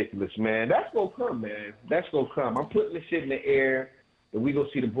super ridiculous, man. That's gonna come, man. That's gonna come. I'm putting this shit in the air, and we gonna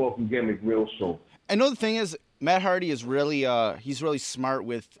see the broken gimmick real soon. I know the thing is, Matt Hardy is really he's really smart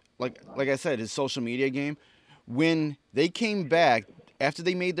with like I said, his social media game. When they came back after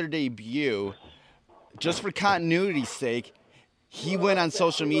they made their debut, just for continuity's sake, he went on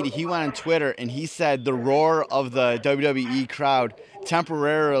social media, he went on Twitter, and he said the roar of the WWE crowd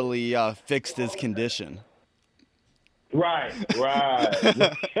temporarily fixed his condition. Right. And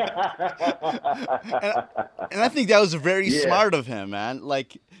I think that was very smart of him, man.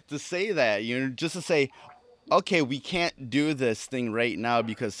 Like, to say that, just to say, okay, we can't do this thing right now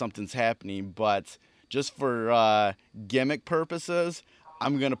because something's happening, but just for gimmick purposes,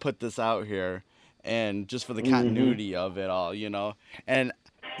 I'm going to put this out here, and just for the continuity of it all, And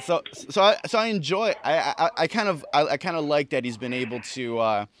so I enjoy. I kind of like that he's been able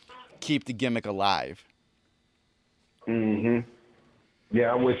to keep the gimmick alive. Yeah,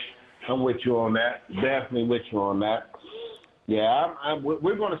 I'm with you on that. Definitely with you on that. Yeah,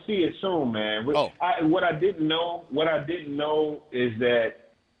 we're going to see it soon, man. What I didn't know is that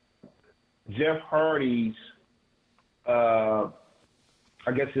Jeff Hardy's, I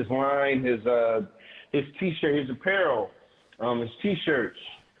guess his line, his T-shirt, his apparel, his T-shirts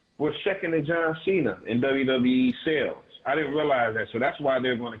were second to John Cena in WWE sales. I didn't realize that, so that's why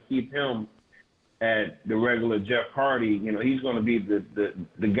they're going to keep him at the regular Jeff Hardy. You know, he's going to be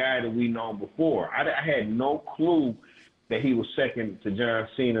the guy that we know before. I had no clue that he was second to John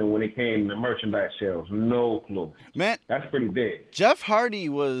Cena when it came to merchandise sales. No clue. Man, that's pretty big. Jeff Hardy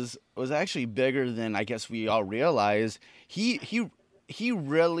was actually bigger than I guess we all realize. He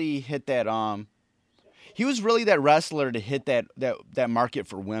really hit that. He was really that wrestler to hit that market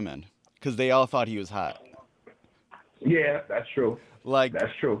for women because they all thought he was hot. Yeah, that's true. Like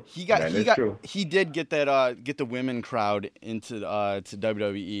that's true. He did get the women crowd into to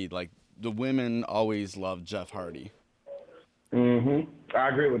WWE. Like the women always loved Jeff Hardy. I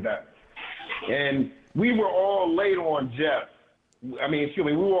agree with that. And we were all late on Jeff.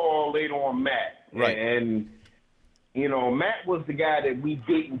 We were all late on Matt. Right. And you know, Matt was the guy that we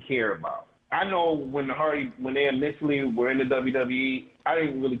didn't care about. I know when they initially were in the WWE, I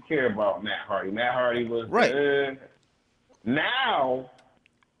didn't really care about Matt Hardy. Matt Hardy was right. Now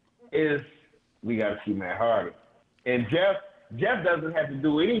we got to see Matt Hardy. And Jeff doesn't have to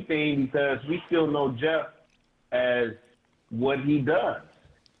do anything because we still know Jeff as what he does.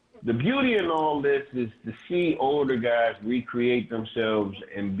 The beauty in all this is to see older guys recreate themselves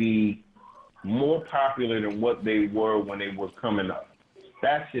and be more popular than what they were when they were coming up.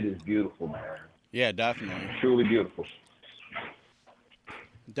 That shit is beautiful, man. Yeah, definitely. Truly beautiful.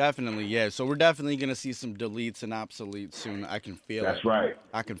 Definitely, yeah. So we're definitely going to see some deletes and obsoletes soon. I can feel That's right.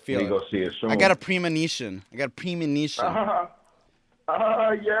 I can feel it. Go see it soon. I got a premonition. Yeah.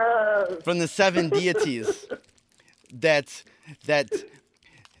 From the 7 deities that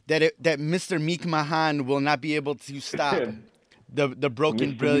Mr. Meek Mahan will not be able to stop the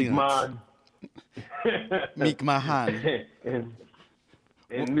broken brilliance. Meek Mahan.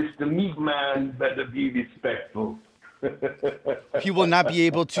 And Mr. Meek Man better be respectful. He will not be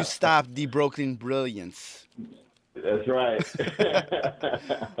able to stop the broken brilliance. That's right.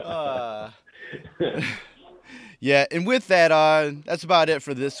 Yeah, and with that, that's about it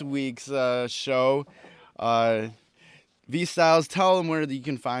for this week's show. V-Styles, tell them where you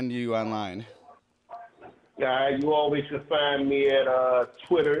can find you online. You always can find me at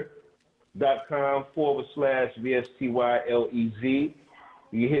twitter.com/VSTYLEZ.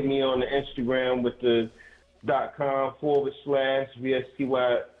 You hit me on the Instagram with the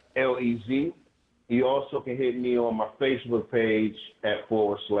 .com/VSTYLEZ. You also can hit me on my Facebook page at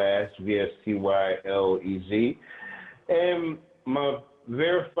 /VSTYLEZ. And my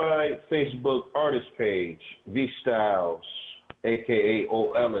verified Facebook artist page, V-Styles, a.k.a.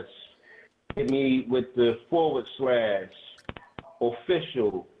 O. Ellis. Hit me with the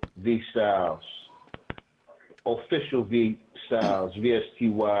 /official V-Styles. Official V-Styles,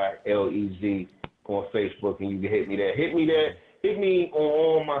 VSTYLEZ on Facebook, and you can hit me there. Hit me on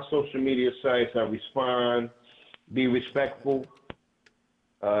all my social media sites. I respond. Be respectful.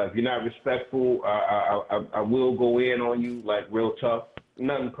 If you're not respectful, I will go in on you, like real tough.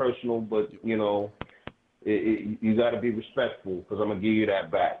 Nothing personal, but, you know, you got to be respectful because I'm going to give you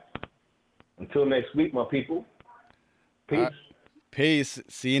that back. Until next week, my people. Peace. Peace.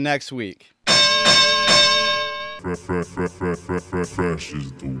 See you next week. Fresh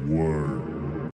is the word.